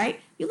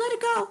 Right? You let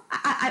it go.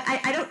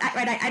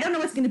 I don't know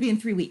what's going to be in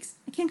 3 weeks.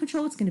 I can't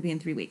control what's going to be in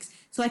 3 weeks.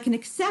 So I can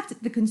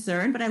accept the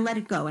concern, but I let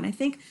it go. And I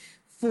think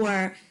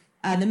for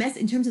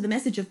in terms of the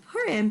message of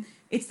Purim,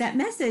 it's that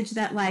message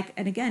that, like,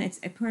 and again,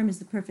 Purim is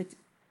the perfect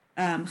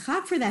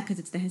chag for that, because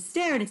it's the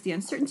hester and it's the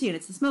uncertainty and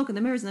it's the smoke and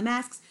the mirrors and the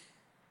masks.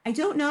 I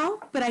don't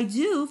know, but I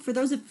do. For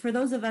those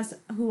of us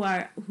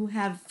who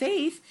have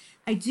faith,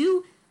 I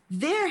do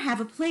there have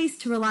a place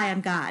to rely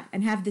on God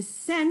and have this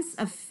sense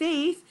of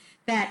faith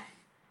that.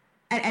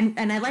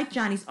 And I like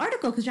Johnny's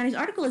article, because Johnny's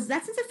article is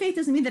that sense of faith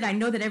doesn't mean that I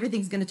know that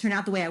everything's going to turn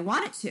out the way I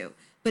want it to.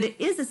 But it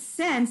is a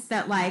sense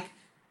that, like,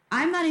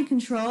 I'm not in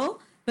control,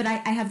 but I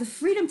have the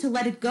freedom to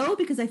let it go,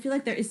 because I feel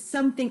like there is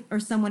something or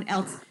someone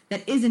else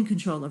that is in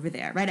control over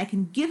there, right? I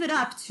can give it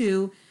up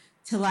to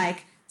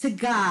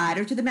God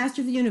or to the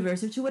master of the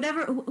universe or to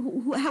whatever,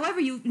 however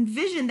you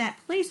envision that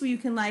place where you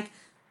can, like,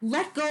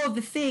 let go of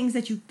the things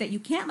that you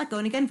can't let go.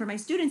 And again, for my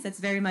students, that's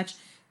very much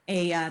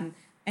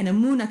an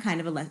Amuna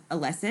kind of a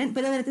lesson,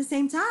 but then at the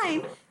same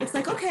time, it's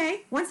like,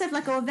 okay, once I've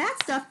let go of that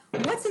stuff,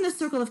 what's in the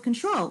circle of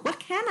control? What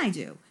can I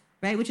do,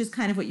 right? Which is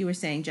kind of what you were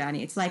saying,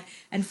 Johnny. It's like,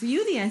 and for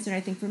you, the answer, and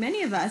I think for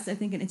many of us, I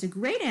think it's a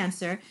great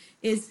answer,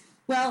 is,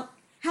 well,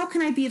 how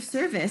can I be of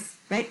service,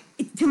 right,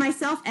 to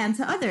myself and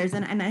to others?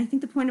 And I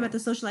think the point about the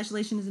social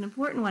isolation is an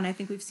important one. I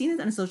think we've seen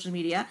it on social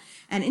media,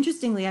 and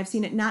interestingly, I've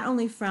seen it not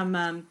only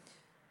from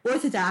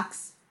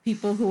Orthodox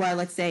people who are,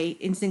 let's say,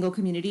 in single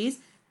communities,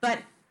 but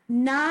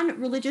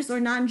non-religious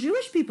or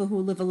non-Jewish people who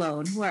live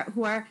alone,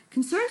 who are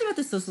concerned about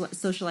the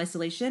social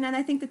isolation. And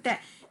I think that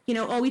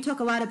we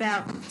talk a lot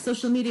about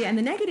social media and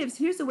the negatives.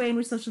 Here's a way in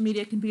which social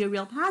media can be a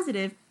real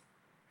positive.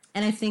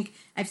 And I think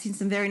I've seen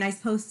some very nice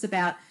posts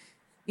about,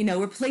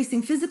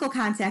 replacing physical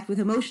contact with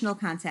emotional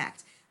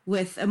contact,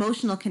 with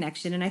emotional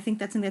connection. And I think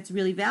that's something that's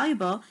really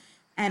valuable.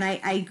 And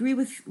I agree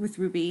with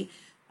Ruby.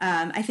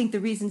 I think the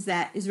reasons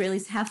that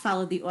Israelis have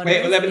followed the order.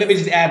 Wait, let me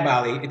just add,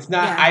 Molly. It's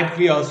not. Yeah. I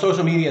feel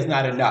social media is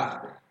not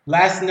enough.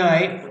 Last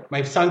night,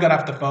 my son got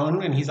off the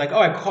phone and he's like,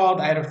 I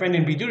had a friend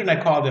in Bidud and I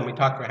called him. We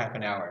talked for half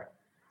an hour.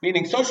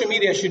 Meaning social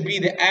media should be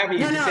the avenue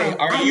to say,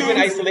 are you in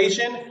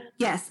isolation?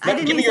 Yes. I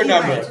didn't give me your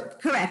number. Right.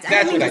 Correct.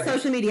 I didn't mean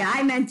social media.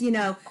 I meant,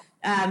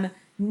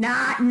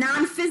 not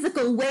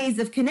non-physical ways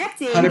of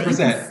connecting 100%. That you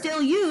can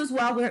still use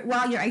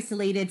while you're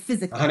isolated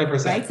physically.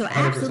 100%. Right? So 100%.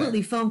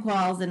 Absolutely phone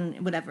calls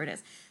and whatever it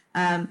is.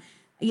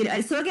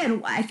 So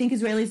again, I think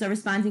Israelis are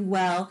responding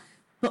well,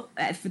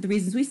 but for the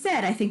reasons we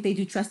said. I think they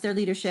do trust their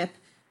leadership.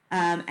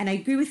 And I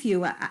agree with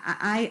you.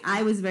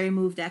 I was very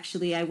moved,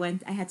 actually. I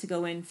had to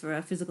go in for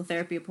a physical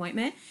therapy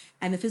appointment,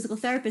 and the physical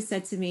therapist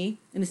said to me,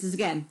 and this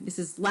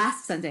is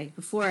last Sunday,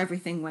 before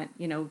everything went,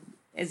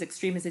 as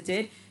extreme as it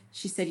did.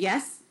 She said,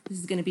 yes, this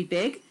is going to be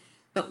big,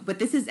 but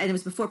this is, and it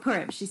was before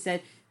Purim. She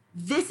said,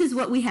 this is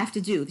what we have to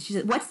do. She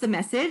said, what's the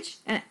message?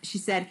 And she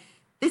said,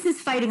 this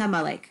is fighting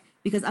Amalek,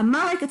 because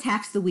Amalek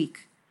attacks the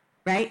weak,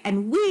 right?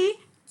 And we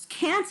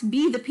can't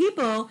be the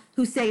people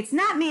who say, it's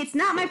not me, it's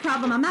not my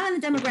problem, I'm not in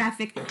the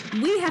demographic.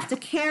 We have to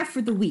care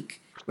for the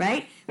weak,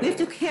 right? We have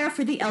to care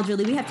for the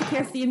elderly. We have to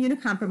care for the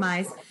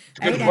immunocompromised.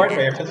 Good part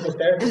there, physical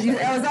therapist. It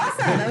was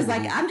awesome. I was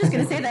like, I'm just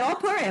going to say that all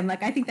Purim.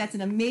 Like, I think that's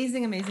an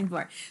amazing, amazing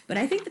part. But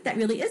I think that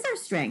really is our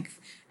strength.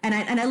 And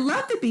I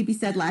love what Bibi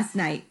said last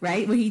night,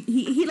 right? Where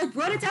he like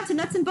brought it down to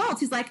nuts and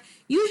bolts. He's like,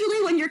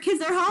 usually when your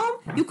kids are home,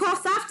 you call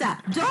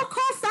Savta. Don't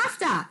call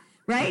Savta,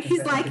 right?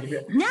 He's like,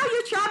 now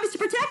your job is to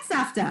protect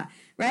Savta.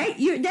 Right?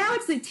 Now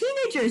it's the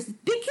teenagers,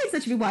 big kids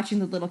that should be watching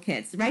the little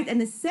kids, right? And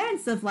the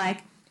sense of like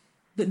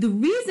the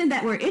reason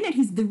that we're in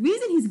it, the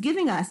reason he's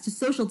giving us to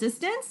social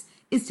distance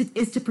is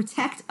to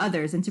protect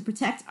others and to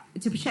protect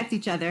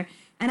each other.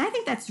 And I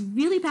think that's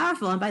really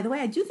powerful. And by the way,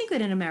 I do think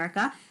that in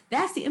America,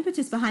 that's the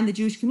impetus behind the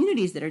Jewish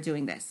communities that are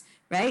doing this,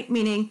 right?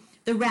 Meaning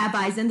the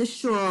rabbis and the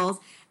shuls,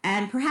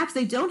 and perhaps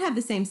they don't have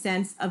the same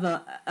sense of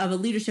a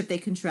leadership they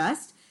can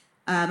trust.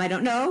 I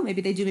don't know. Maybe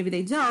they do, maybe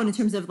they don't, in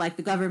terms of like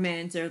the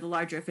government or the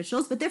larger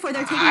officials. But therefore,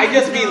 they're taking. I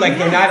just mean like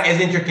they're not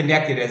as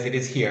interconnected as it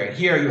is here.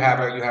 Here, you have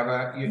a. It's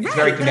right,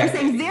 very but connected.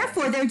 I'm saying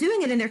therefore they're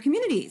doing it in their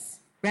communities.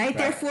 right? Right.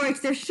 Therefore, it's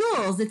their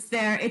shuls, it's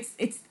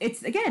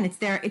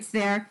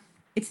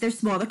their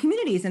smaller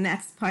communities, and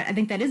that's part. I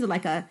think that is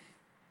like a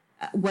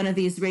one of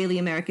the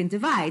Israeli-American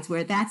divides,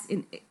 where that's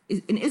in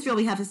Israel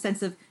we have a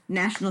sense of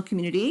national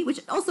community,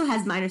 which also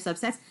has minor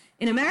subsets.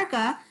 In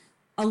America,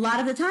 a lot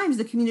of the times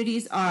the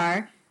communities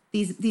are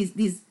these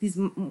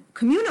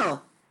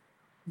communal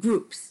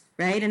groups,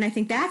 right? And I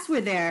think that's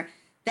where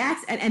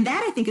and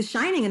that I think is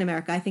shining in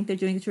America. I think they're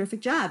doing a terrific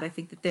job. I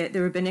think that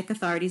the rabbinic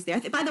authorities there.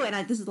 By the way,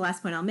 and this is the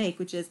last point I'll make,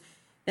 which is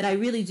that I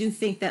really do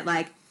think that,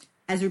 like,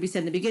 as Ruby said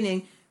in the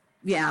beginning,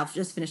 yeah, I'll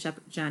just finish up,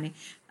 Johnny.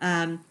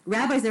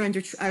 Rabbis are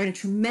in a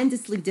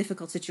tremendously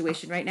difficult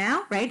situation right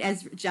now, right?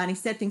 As Johnny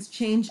said, things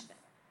change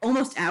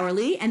almost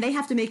hourly, and they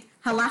have to make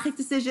halachic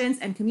decisions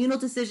and communal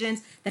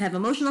decisions that have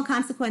emotional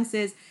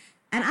consequences.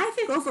 And I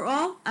think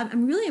overall,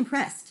 I'm really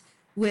impressed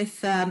with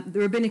the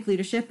rabbinic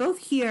leadership, both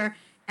here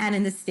and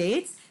in the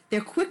States.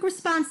 Their quick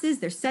responses,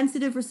 their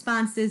sensitive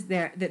responses,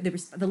 the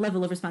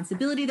level of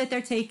responsibility that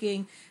they're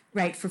taking,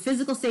 right, for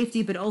physical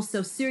safety, but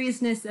also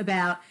seriousness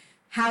about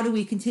how do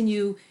we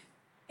continue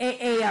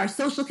our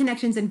social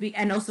connections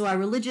and also our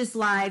religious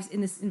lives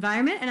in this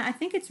environment. And I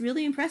think it's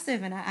really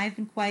impressive, and I've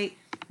been quite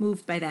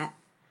moved by that.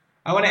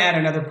 I want to add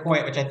another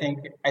point, which I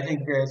think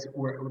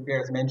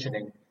bears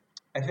mentioning.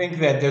 I think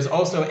that there's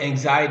also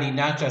anxiety,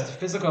 not just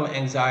physical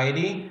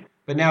anxiety,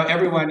 but now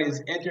everyone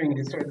is entering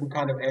a certain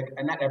kind of,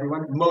 and not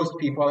everyone, most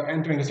people are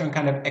entering a certain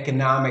kind of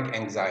economic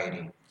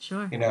anxiety.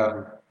 Sure. You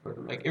know,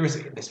 like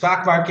the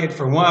stock market,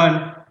 for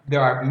one. There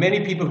are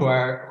many people who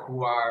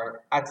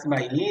are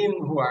atzmaiyim,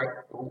 who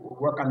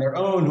work on their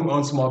own, who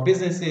own small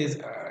businesses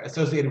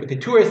associated with the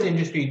tourist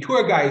industry,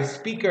 tour guides,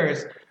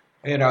 speakers.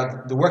 You know,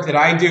 the work that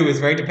I do is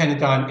very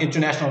dependent on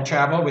international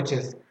travel, which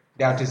is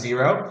down to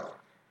zero.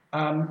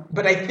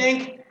 But I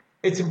think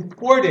it's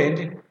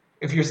important,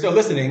 if you're still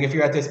listening, if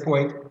you're at this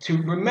point, to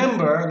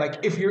remember,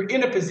 like, if you're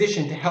in a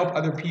position to help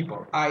other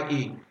people,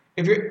 i.e.,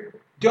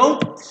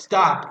 don't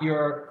stop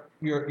your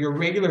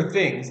regular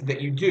things that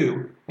you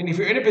do, and if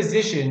you're in a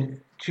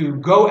position to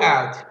go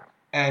out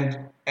and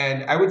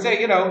I would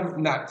say,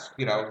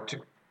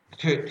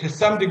 to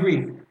some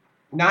degree,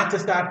 not to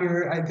stop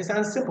it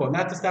sounds simple,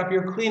 not to stop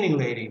your cleaning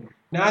lady,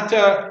 not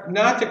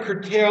to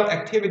curtail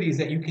activities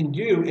that you can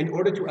do in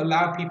order to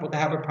allow people to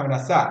have a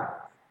parnassah,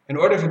 in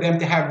order for them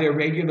to have their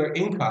regular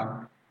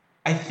income.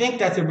 I think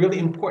that's a really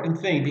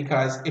important thing,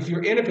 because if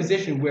you're in a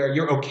position where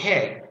you're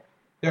okay,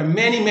 there are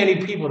many,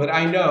 many people that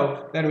I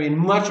know that are in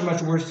much,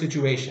 much worse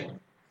situation.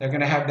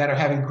 That are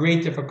having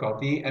great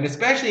difficulty, and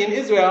especially in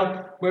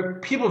Israel, where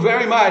people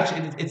very much,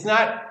 it's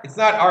not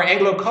our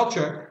Anglo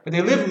culture, but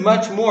they live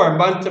much more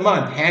month to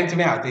month, hand to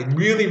mouth. They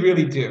really,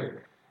 really do.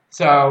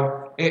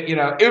 So,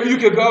 if you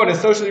could go in a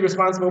socially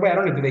responsible way, I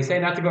don't know. Do they say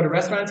not to go to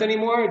restaurants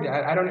anymore?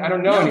 I don't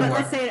know anymore. But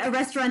let's say a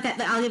restaurant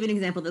I'll give you an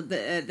example.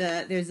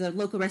 There's a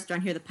local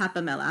restaurant here, the Papa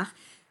Melach.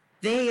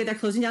 They're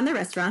closing down their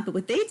restaurant, but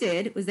what they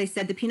did was they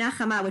said the Pinach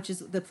Hama, which is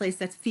the place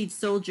that feeds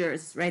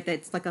soldiers, right?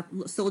 That's like a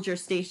soldier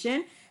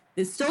station.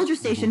 The soldier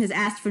station has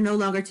asked for no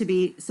longer to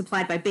be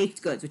supplied by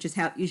baked goods, which is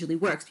how it usually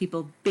works.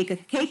 People bake a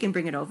cake and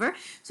bring it over.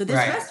 So this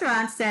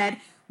restaurant said,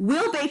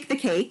 we'll bake the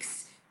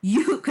cakes,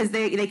 because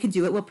they can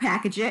do it. We'll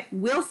package it.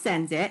 We'll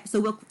send it.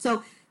 So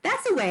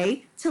that's a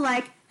way to,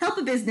 like, help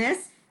a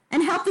business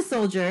and help the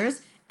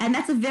soldiers. And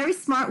that's a very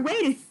smart way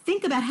to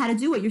think about how to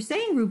do what you're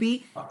saying,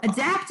 Ruby,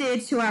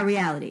 adapted to our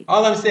reality.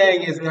 All I'm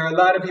saying is there are a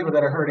lot of people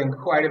that are hurting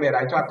quite a bit.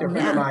 I talked to a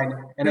friend of mine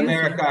in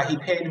America. He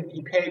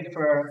paid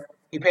for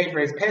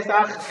his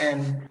Pesach,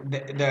 and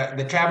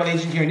the travel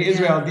agent here in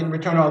Israel didn't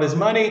return all his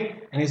money,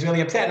 and he's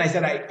really upset. And I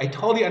said, I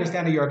totally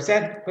understand that you're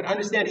upset, but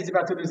understand he's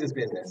about to lose his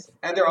business.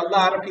 And there are a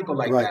lot of people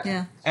like that.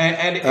 Yeah.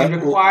 And it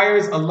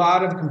requires a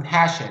lot of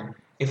compassion.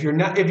 If you're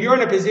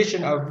in a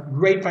position of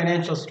great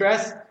financial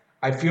stress,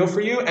 I feel for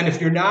you, and if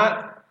you're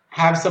not,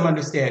 have some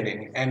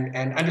understanding, and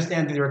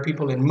understand that there are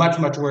people in much,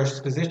 much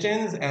worse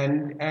positions,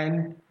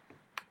 and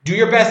do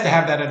your best to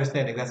have that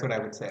understanding. That's what I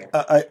would say.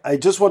 I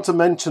just want to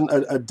mention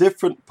a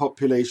different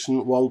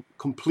population, while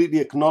completely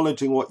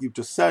acknowledging what you've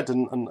just said,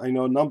 and I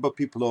know a number of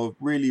people are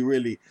really,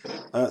 really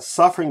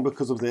suffering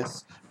because of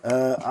this.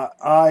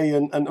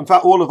 And in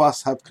fact, all of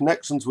us have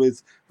connections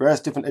with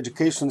various different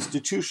education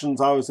institutions.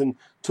 I was in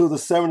two of the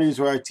seminaries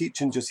where I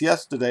teach in just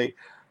yesterday.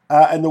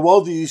 And the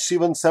world of the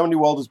yeshiva and seminary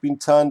world has been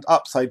turned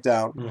upside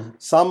down. Mm-hmm.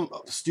 Some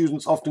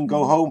students often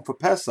go home for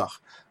Pesach.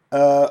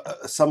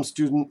 Some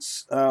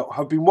students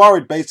have been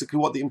worried, basically,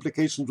 what the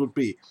implications would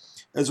be.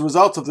 As a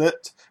result of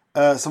it,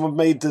 some have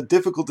made the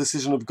difficult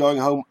decision of going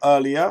home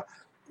earlier,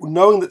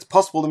 knowing that it's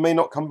possible they may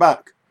not come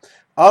back.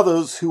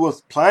 Others who were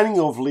planning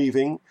of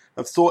leaving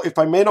have thought, if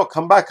I may not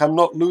come back, I'm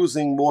not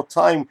losing more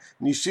time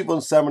in yeshiva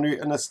and seminary,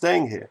 and are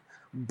staying here.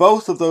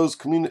 Both of those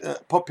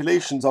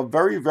populations are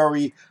very,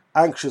 very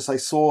anxious. I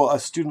saw a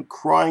student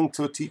crying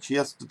to a teacher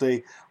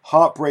yesterday,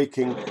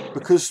 heartbreaking,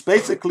 because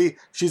basically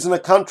she's in a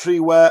country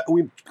where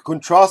we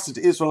contrasted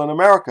Israel and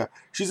America.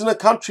 She's in a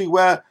country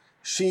where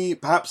she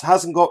perhaps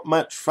hasn't got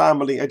much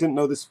family. I didn't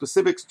know this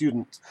specific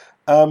student.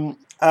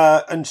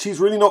 and she's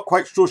really not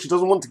quite sure. She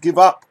doesn't want to give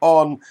up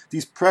on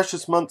these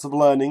precious months of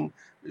learning.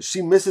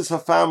 She misses her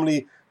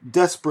family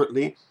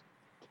desperately,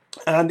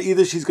 and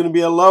either she's going to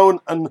be alone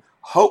and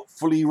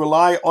hopefully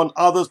rely on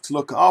others to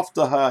look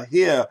after her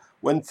here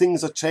when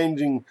things are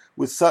changing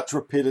with such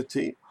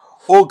rapidity,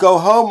 or go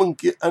home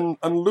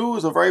and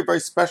lose a very, very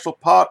special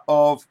part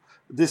of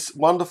this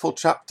wonderful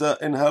chapter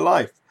in her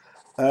life.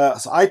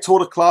 So I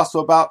taught a class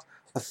of about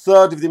a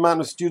third of the amount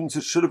of students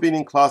who should have been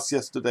in class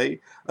yesterday.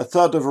 A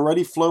third have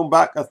already flown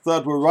back. A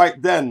third were right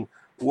then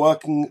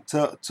working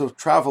to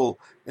travel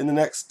in the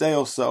next day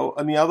or so.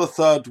 And the other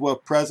third were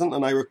present,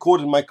 and I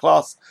recorded my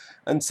class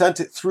and sent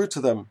it through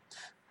to them.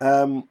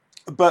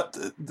 But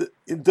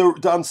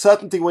the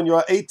uncertainty when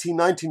you're 18,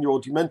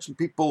 19-year-old, you mentioned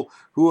people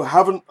who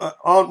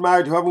aren't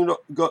married, who haven't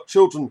got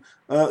children,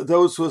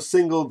 those who are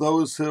single,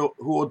 those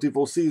who are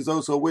divorcees,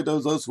 those who are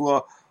widows, those who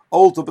are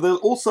older. But there's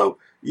also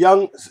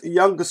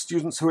younger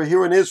students who are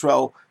here in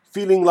Israel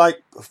feeling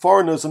like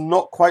foreigners and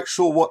not quite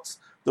sure what's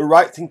the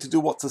right thing to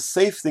do, what's a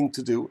safe thing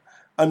to do.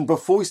 And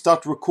before we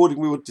started recording,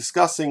 we were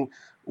discussing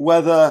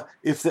whether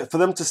for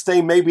them to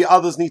stay, maybe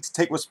others need to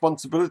take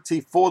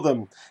responsibility for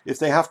them if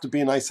they have to be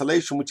in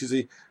isolation, which is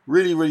a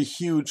really, really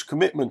huge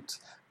commitment,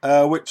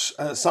 which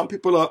some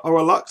people are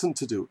reluctant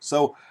to do.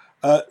 So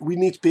we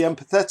need to be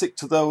empathetic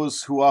to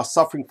those who are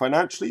suffering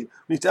financially.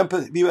 We need to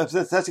be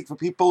empathetic for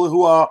people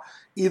who are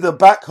either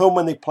back home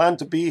when they plan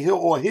to be here,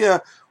 or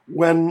here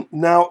when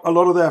now a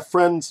lot of their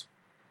friends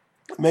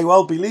may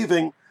well be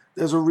leaving.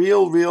 There's a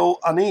real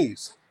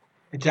unease.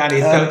 Johnny,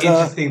 it's so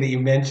interesting that you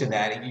mentioned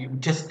that. You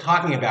just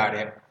talking about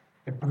it,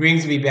 it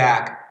brings me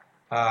back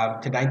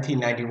to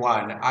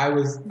 1991. I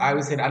was in, I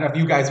don't know if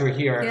you guys were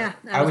here. Yeah,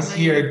 I was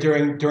here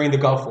during the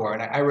Gulf War,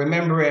 and I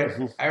remember it.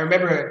 Mm-hmm. I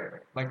remember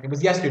it like it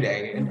was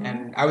yesterday,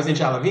 and I was in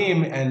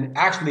Shalavim, and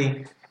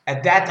actually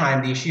at that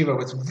time the yeshiva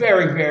was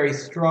very, very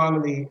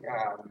strongly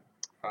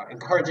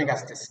encouraging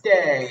us to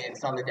stay in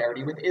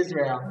solidarity with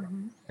Israel,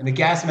 and the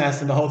gas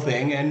mask and the whole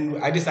thing,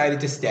 and I decided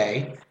to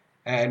stay.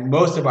 And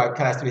most of our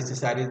classmates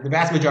decided, the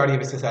vast majority of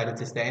us decided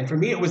to stay. And for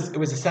me, it was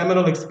a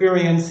seminal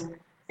experience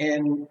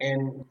in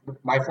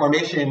my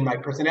formation, my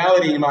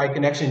personality, my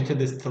connection to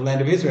the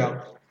land of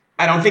Israel.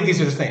 I don't think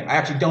these are the same. I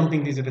actually don't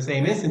think these are the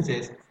same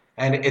instances.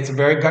 And it's a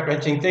very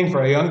gut-wrenching thing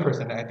for a young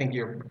person. I think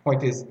your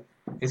point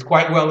is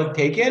quite well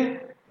taken.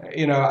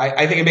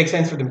 I think it makes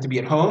sense for them to be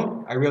at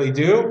home. I really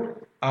do.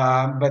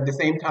 But at the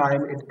same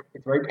time,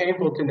 it's very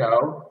painful to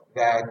know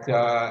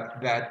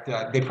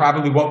that they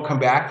probably won't come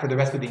back for the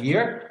rest of the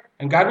year.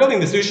 And God willing,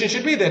 the solution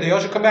should be that they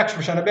all should come back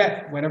for Shana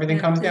Bet when everything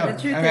comes down.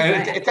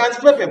 It sounds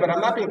flippant, but I'm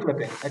not being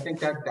flippant. I think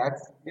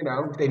that's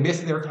if they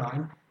miss their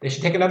time, they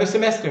should take another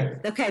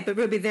semester. Okay, but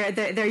Ruby,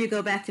 there you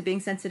go back to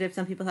being sensitive.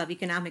 Some people have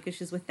economic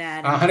issues with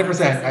that.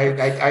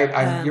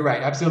 100%. You're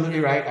right. Absolutely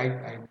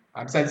right.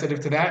 I'm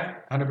sensitive to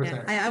that.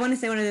 100%. I want to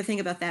say one other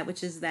thing about that,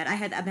 which is that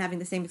I'm having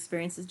the same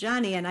experience as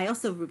Johnny, and I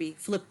also, Ruby,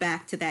 flipped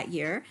back to that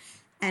year.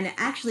 And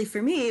actually,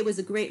 for me, it was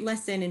a great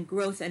lesson in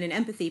growth and in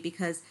empathy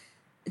because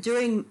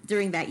during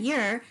that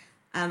year,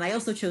 I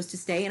also chose to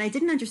stay, and I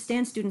didn't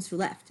understand students who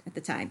left at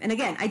the time. And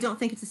again, I don't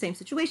think it's the same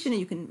situation, and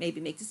you can maybe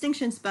make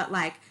distinctions, but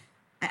like,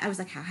 I was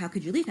like, how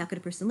could you leave? How could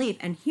a person leave?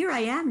 And here I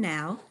am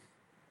now,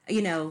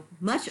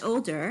 much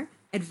older,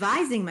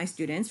 advising my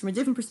students from a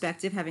different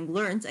perspective, having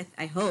learned,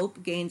 I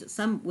hope, gained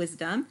some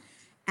wisdom.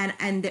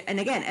 And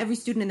again, every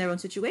student in their own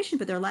situation,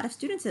 but there are a lot of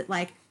students that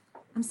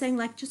I'm saying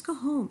just go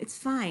home. It's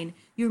fine.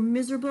 You're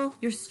miserable,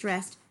 you're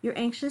stressed, you're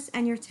anxious,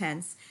 and you're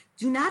tense.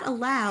 Do not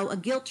allow a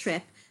guilt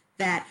trip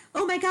that,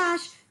 oh my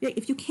gosh,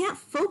 if you can't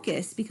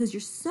focus because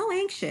you're so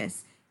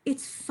anxious,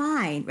 it's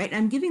fine, right? And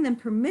I'm giving them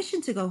permission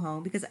to go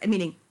home because,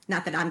 meaning,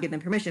 not that I'm giving them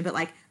permission,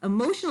 but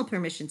emotional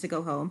permission to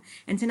go home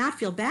and to not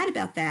feel bad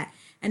about that.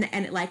 And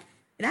it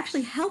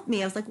actually helped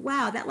me. I was like,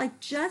 wow,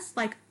 that just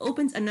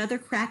opens another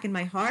crack in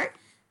my heart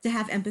to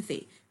have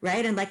empathy,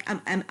 right? And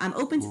I'm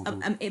open to,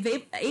 I'm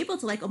able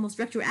to almost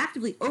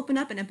retroactively open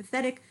up an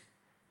empathetic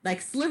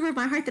sliver of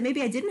my heart that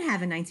maybe I didn't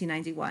have in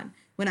 1991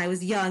 when I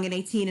was young and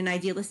 18 and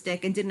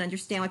idealistic and didn't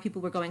understand why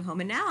people were going home.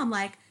 And now I'm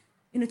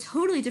in a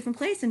totally different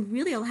place, and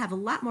really I'll have a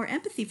lot more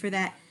empathy for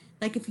that.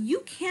 If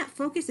you can't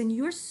focus and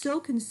you're so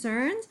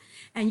concerned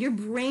and your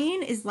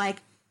brain is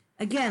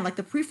again,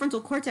 the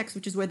prefrontal cortex,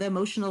 which is where the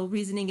emotional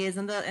reasoning is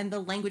and the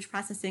language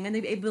processing and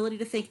the ability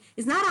to think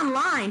is not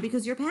online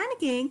because you're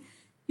panicking,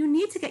 you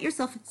need to get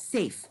yourself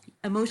safe,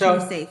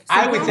 emotionally safe. So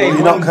I would say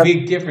one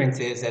big difference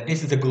is that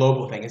this is a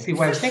global thing. And see,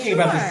 what I was thinking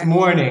about this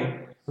morning,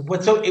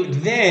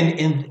 then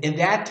in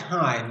that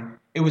time,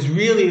 it was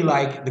really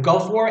the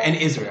Gulf War and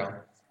Israel.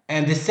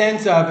 And the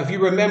sense of, if you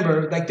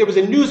remember, there was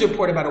a news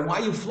report about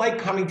a YU flight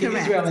coming to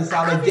Israel in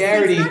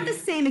solidarity. It's not the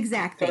same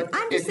exact thing.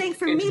 I'm just saying,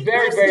 for me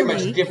personally, it's very, very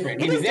much different.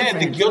 Then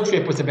the guilt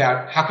trip was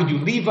about, how could you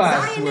leave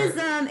us?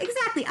 Zionism,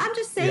 exactly. I'm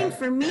just saying,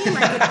 for me,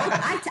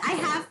 I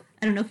have...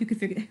 I don't know if you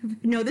could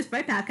know this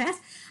by podcast.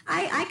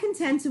 I can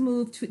tend to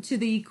move to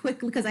the quick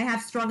because I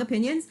have strong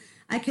opinions.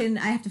 I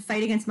have to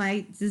fight against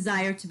my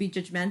desire to be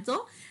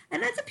judgmental,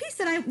 and that's a piece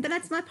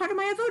that's my part of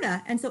my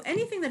avoda. And so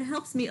anything that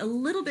helps me a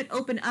little bit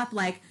open up,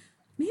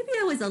 maybe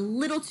I was a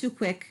little too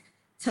quick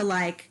to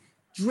like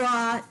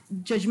draw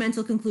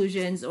judgmental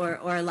conclusions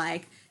or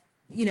like,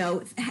 you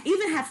know,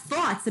 even have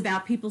thoughts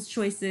about people's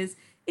choices.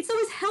 It's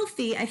always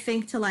healthy, I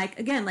think, to like,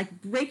 again,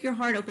 like break your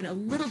heart open a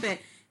little bit,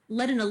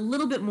 let in a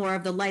little bit more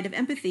of the light of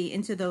empathy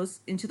into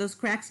those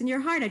cracks in your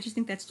heart. I just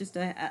think that's just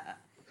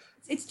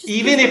it's just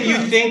even if you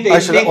gross. think they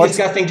think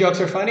disgusting jokes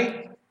are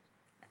funny.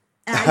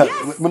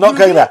 Yes. We're not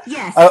going there.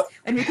 Yes.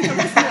 And we can talk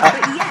this more,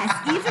 but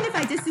yes, even if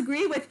I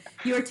disagree with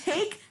your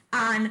take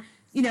on,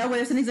 you know,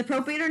 whether something's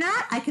appropriate or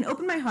not, I can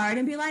open my heart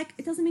and be like,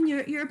 it doesn't mean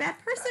you're a bad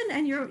person,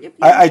 and you're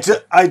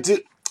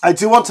I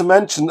do want to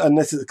mention, and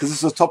this is because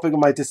this is a topic of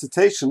my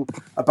dissertation,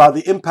 about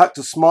the impact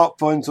of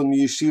smartphones on the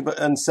yeshiva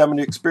and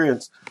seminary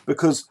experience.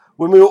 Because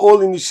when we were all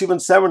in yeshiva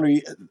and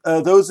seminary,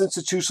 those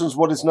institutions,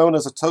 what is known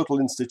as a total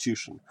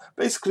institution.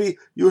 Basically,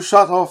 you were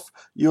shut off,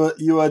 you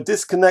were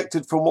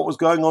disconnected from what was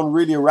going on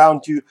really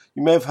around you.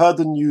 You may have heard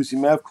the news, you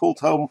may have called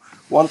home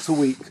once a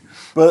week,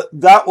 but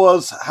that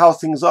was how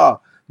things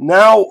are.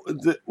 Now,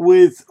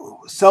 with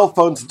cell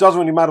phones, it doesn't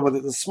really matter whether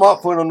it's a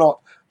smartphone or not,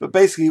 but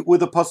basically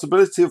with the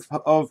possibility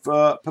of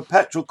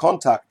perpetual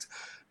contact,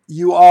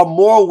 you are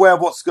more aware of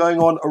what's going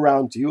on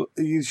around you.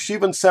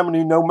 Yeshiva and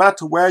seminary, no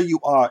matter where you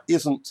are,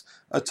 isn't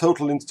a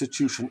total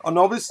institution. And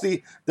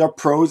obviously, there are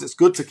pros. It's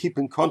good to keep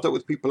in contact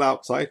with people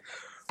outside.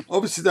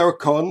 Obviously, there are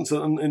cons,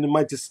 and in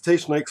my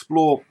dissertation, I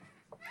explore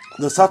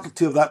the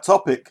subtlety of that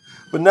topic.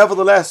 But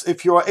nevertheless,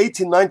 if you're an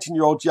 18,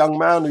 19-year-old young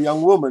man or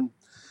young woman,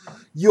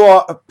 you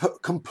are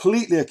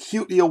completely,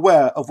 acutely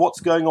aware of what's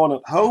going on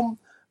at home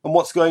and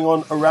what's going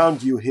on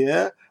around you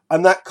here.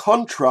 And that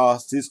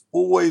contrast is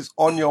always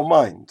on your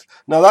mind.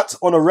 Now, that's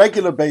on a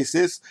regular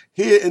basis.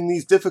 Here in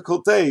these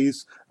difficult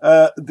days,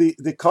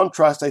 the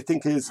contrast, I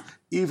think, is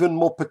even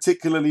more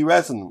particularly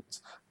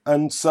resonant.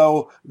 And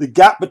so the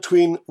gap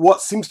between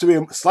what seems to be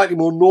a slightly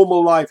more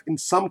normal life in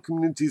some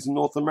communities in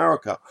North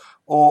America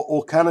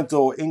or Canada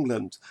or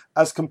England,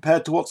 as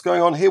compared to what's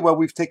going on here, where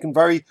we've taken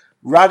very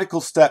radical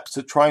steps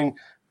to try and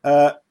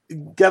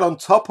get on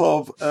top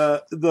of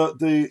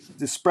the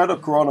spread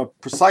of corona,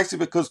 precisely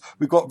because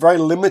we've got very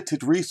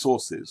limited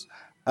resources,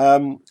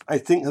 I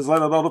think has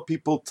led a lot of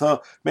people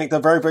to make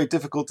that very, very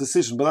difficult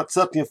decision. But that's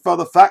certainly a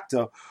further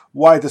factor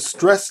why the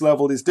stress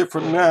level is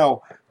different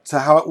now to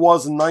how it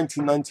was in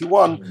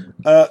 1991.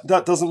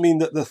 That doesn't mean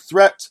that the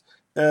threat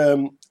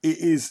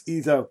is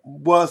either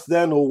worse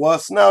then or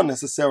worse now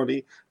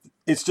necessarily.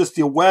 It's just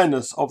the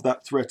awareness of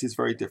that threat is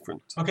very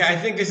different. Okay, I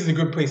think this is a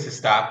good place to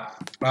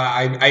stop.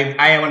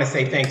 I want to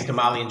say thanks to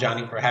Molly and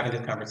Johnny for having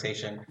this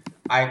conversation.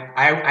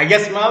 I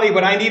guess, Molly,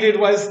 what I needed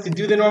was to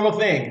do the normal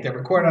thing, to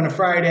record on a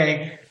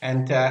Friday,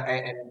 and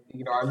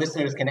you know, our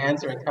listeners can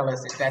answer and tell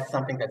us if that's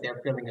something that they're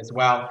feeling as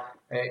well.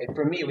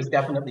 For me, it was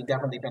definitely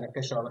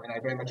beneficial, and I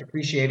very much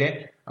appreciate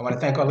it. I want to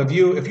thank all of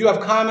you. If you have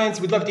comments,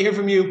 we'd love to hear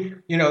from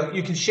you. You know,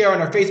 you can share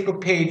on our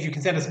Facebook page. You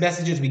can send us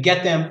messages. We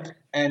get them,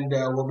 and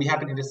we'll be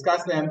happy to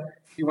discuss them.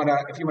 If you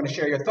want to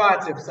share your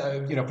thoughts,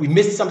 if we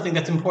missed something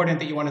that's important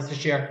that you want us to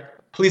share,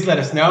 please let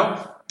us know.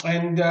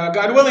 And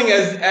God willing,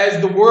 as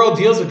the world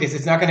deals with this,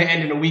 it's not going to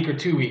end in a week or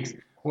 2 weeks.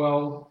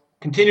 We'll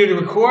continue to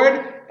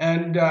record,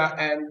 and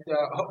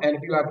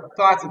if you have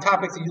thoughts and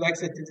topics that you'd like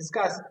us to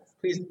discuss,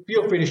 please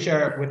feel free to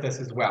share it with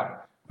us as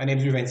well. My name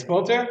is Ruvain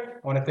Spolter.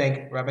 I want to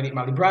thank Rabbanit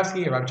Molly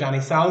Brovsky, Rabbi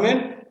Johnny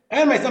Solomon,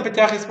 and my son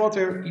Petachi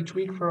Spolter each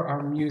week for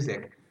our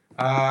music.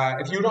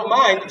 If you don't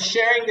mind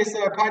sharing this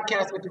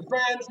podcast with your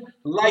friends,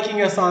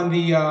 liking us on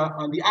the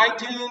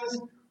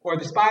iTunes or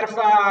the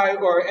Spotify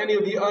or any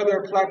of the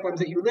other platforms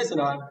that you listen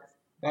on,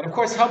 that of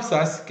course helps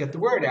us get the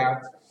word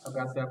out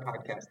about the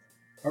podcast.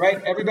 All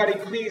right, everybody,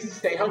 please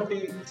stay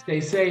healthy,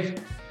 stay safe,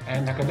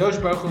 and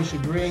HaKadosh Baruch Hu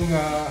should bring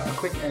a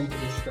quick end to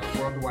this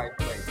worldwide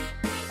plague.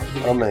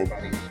 Amen.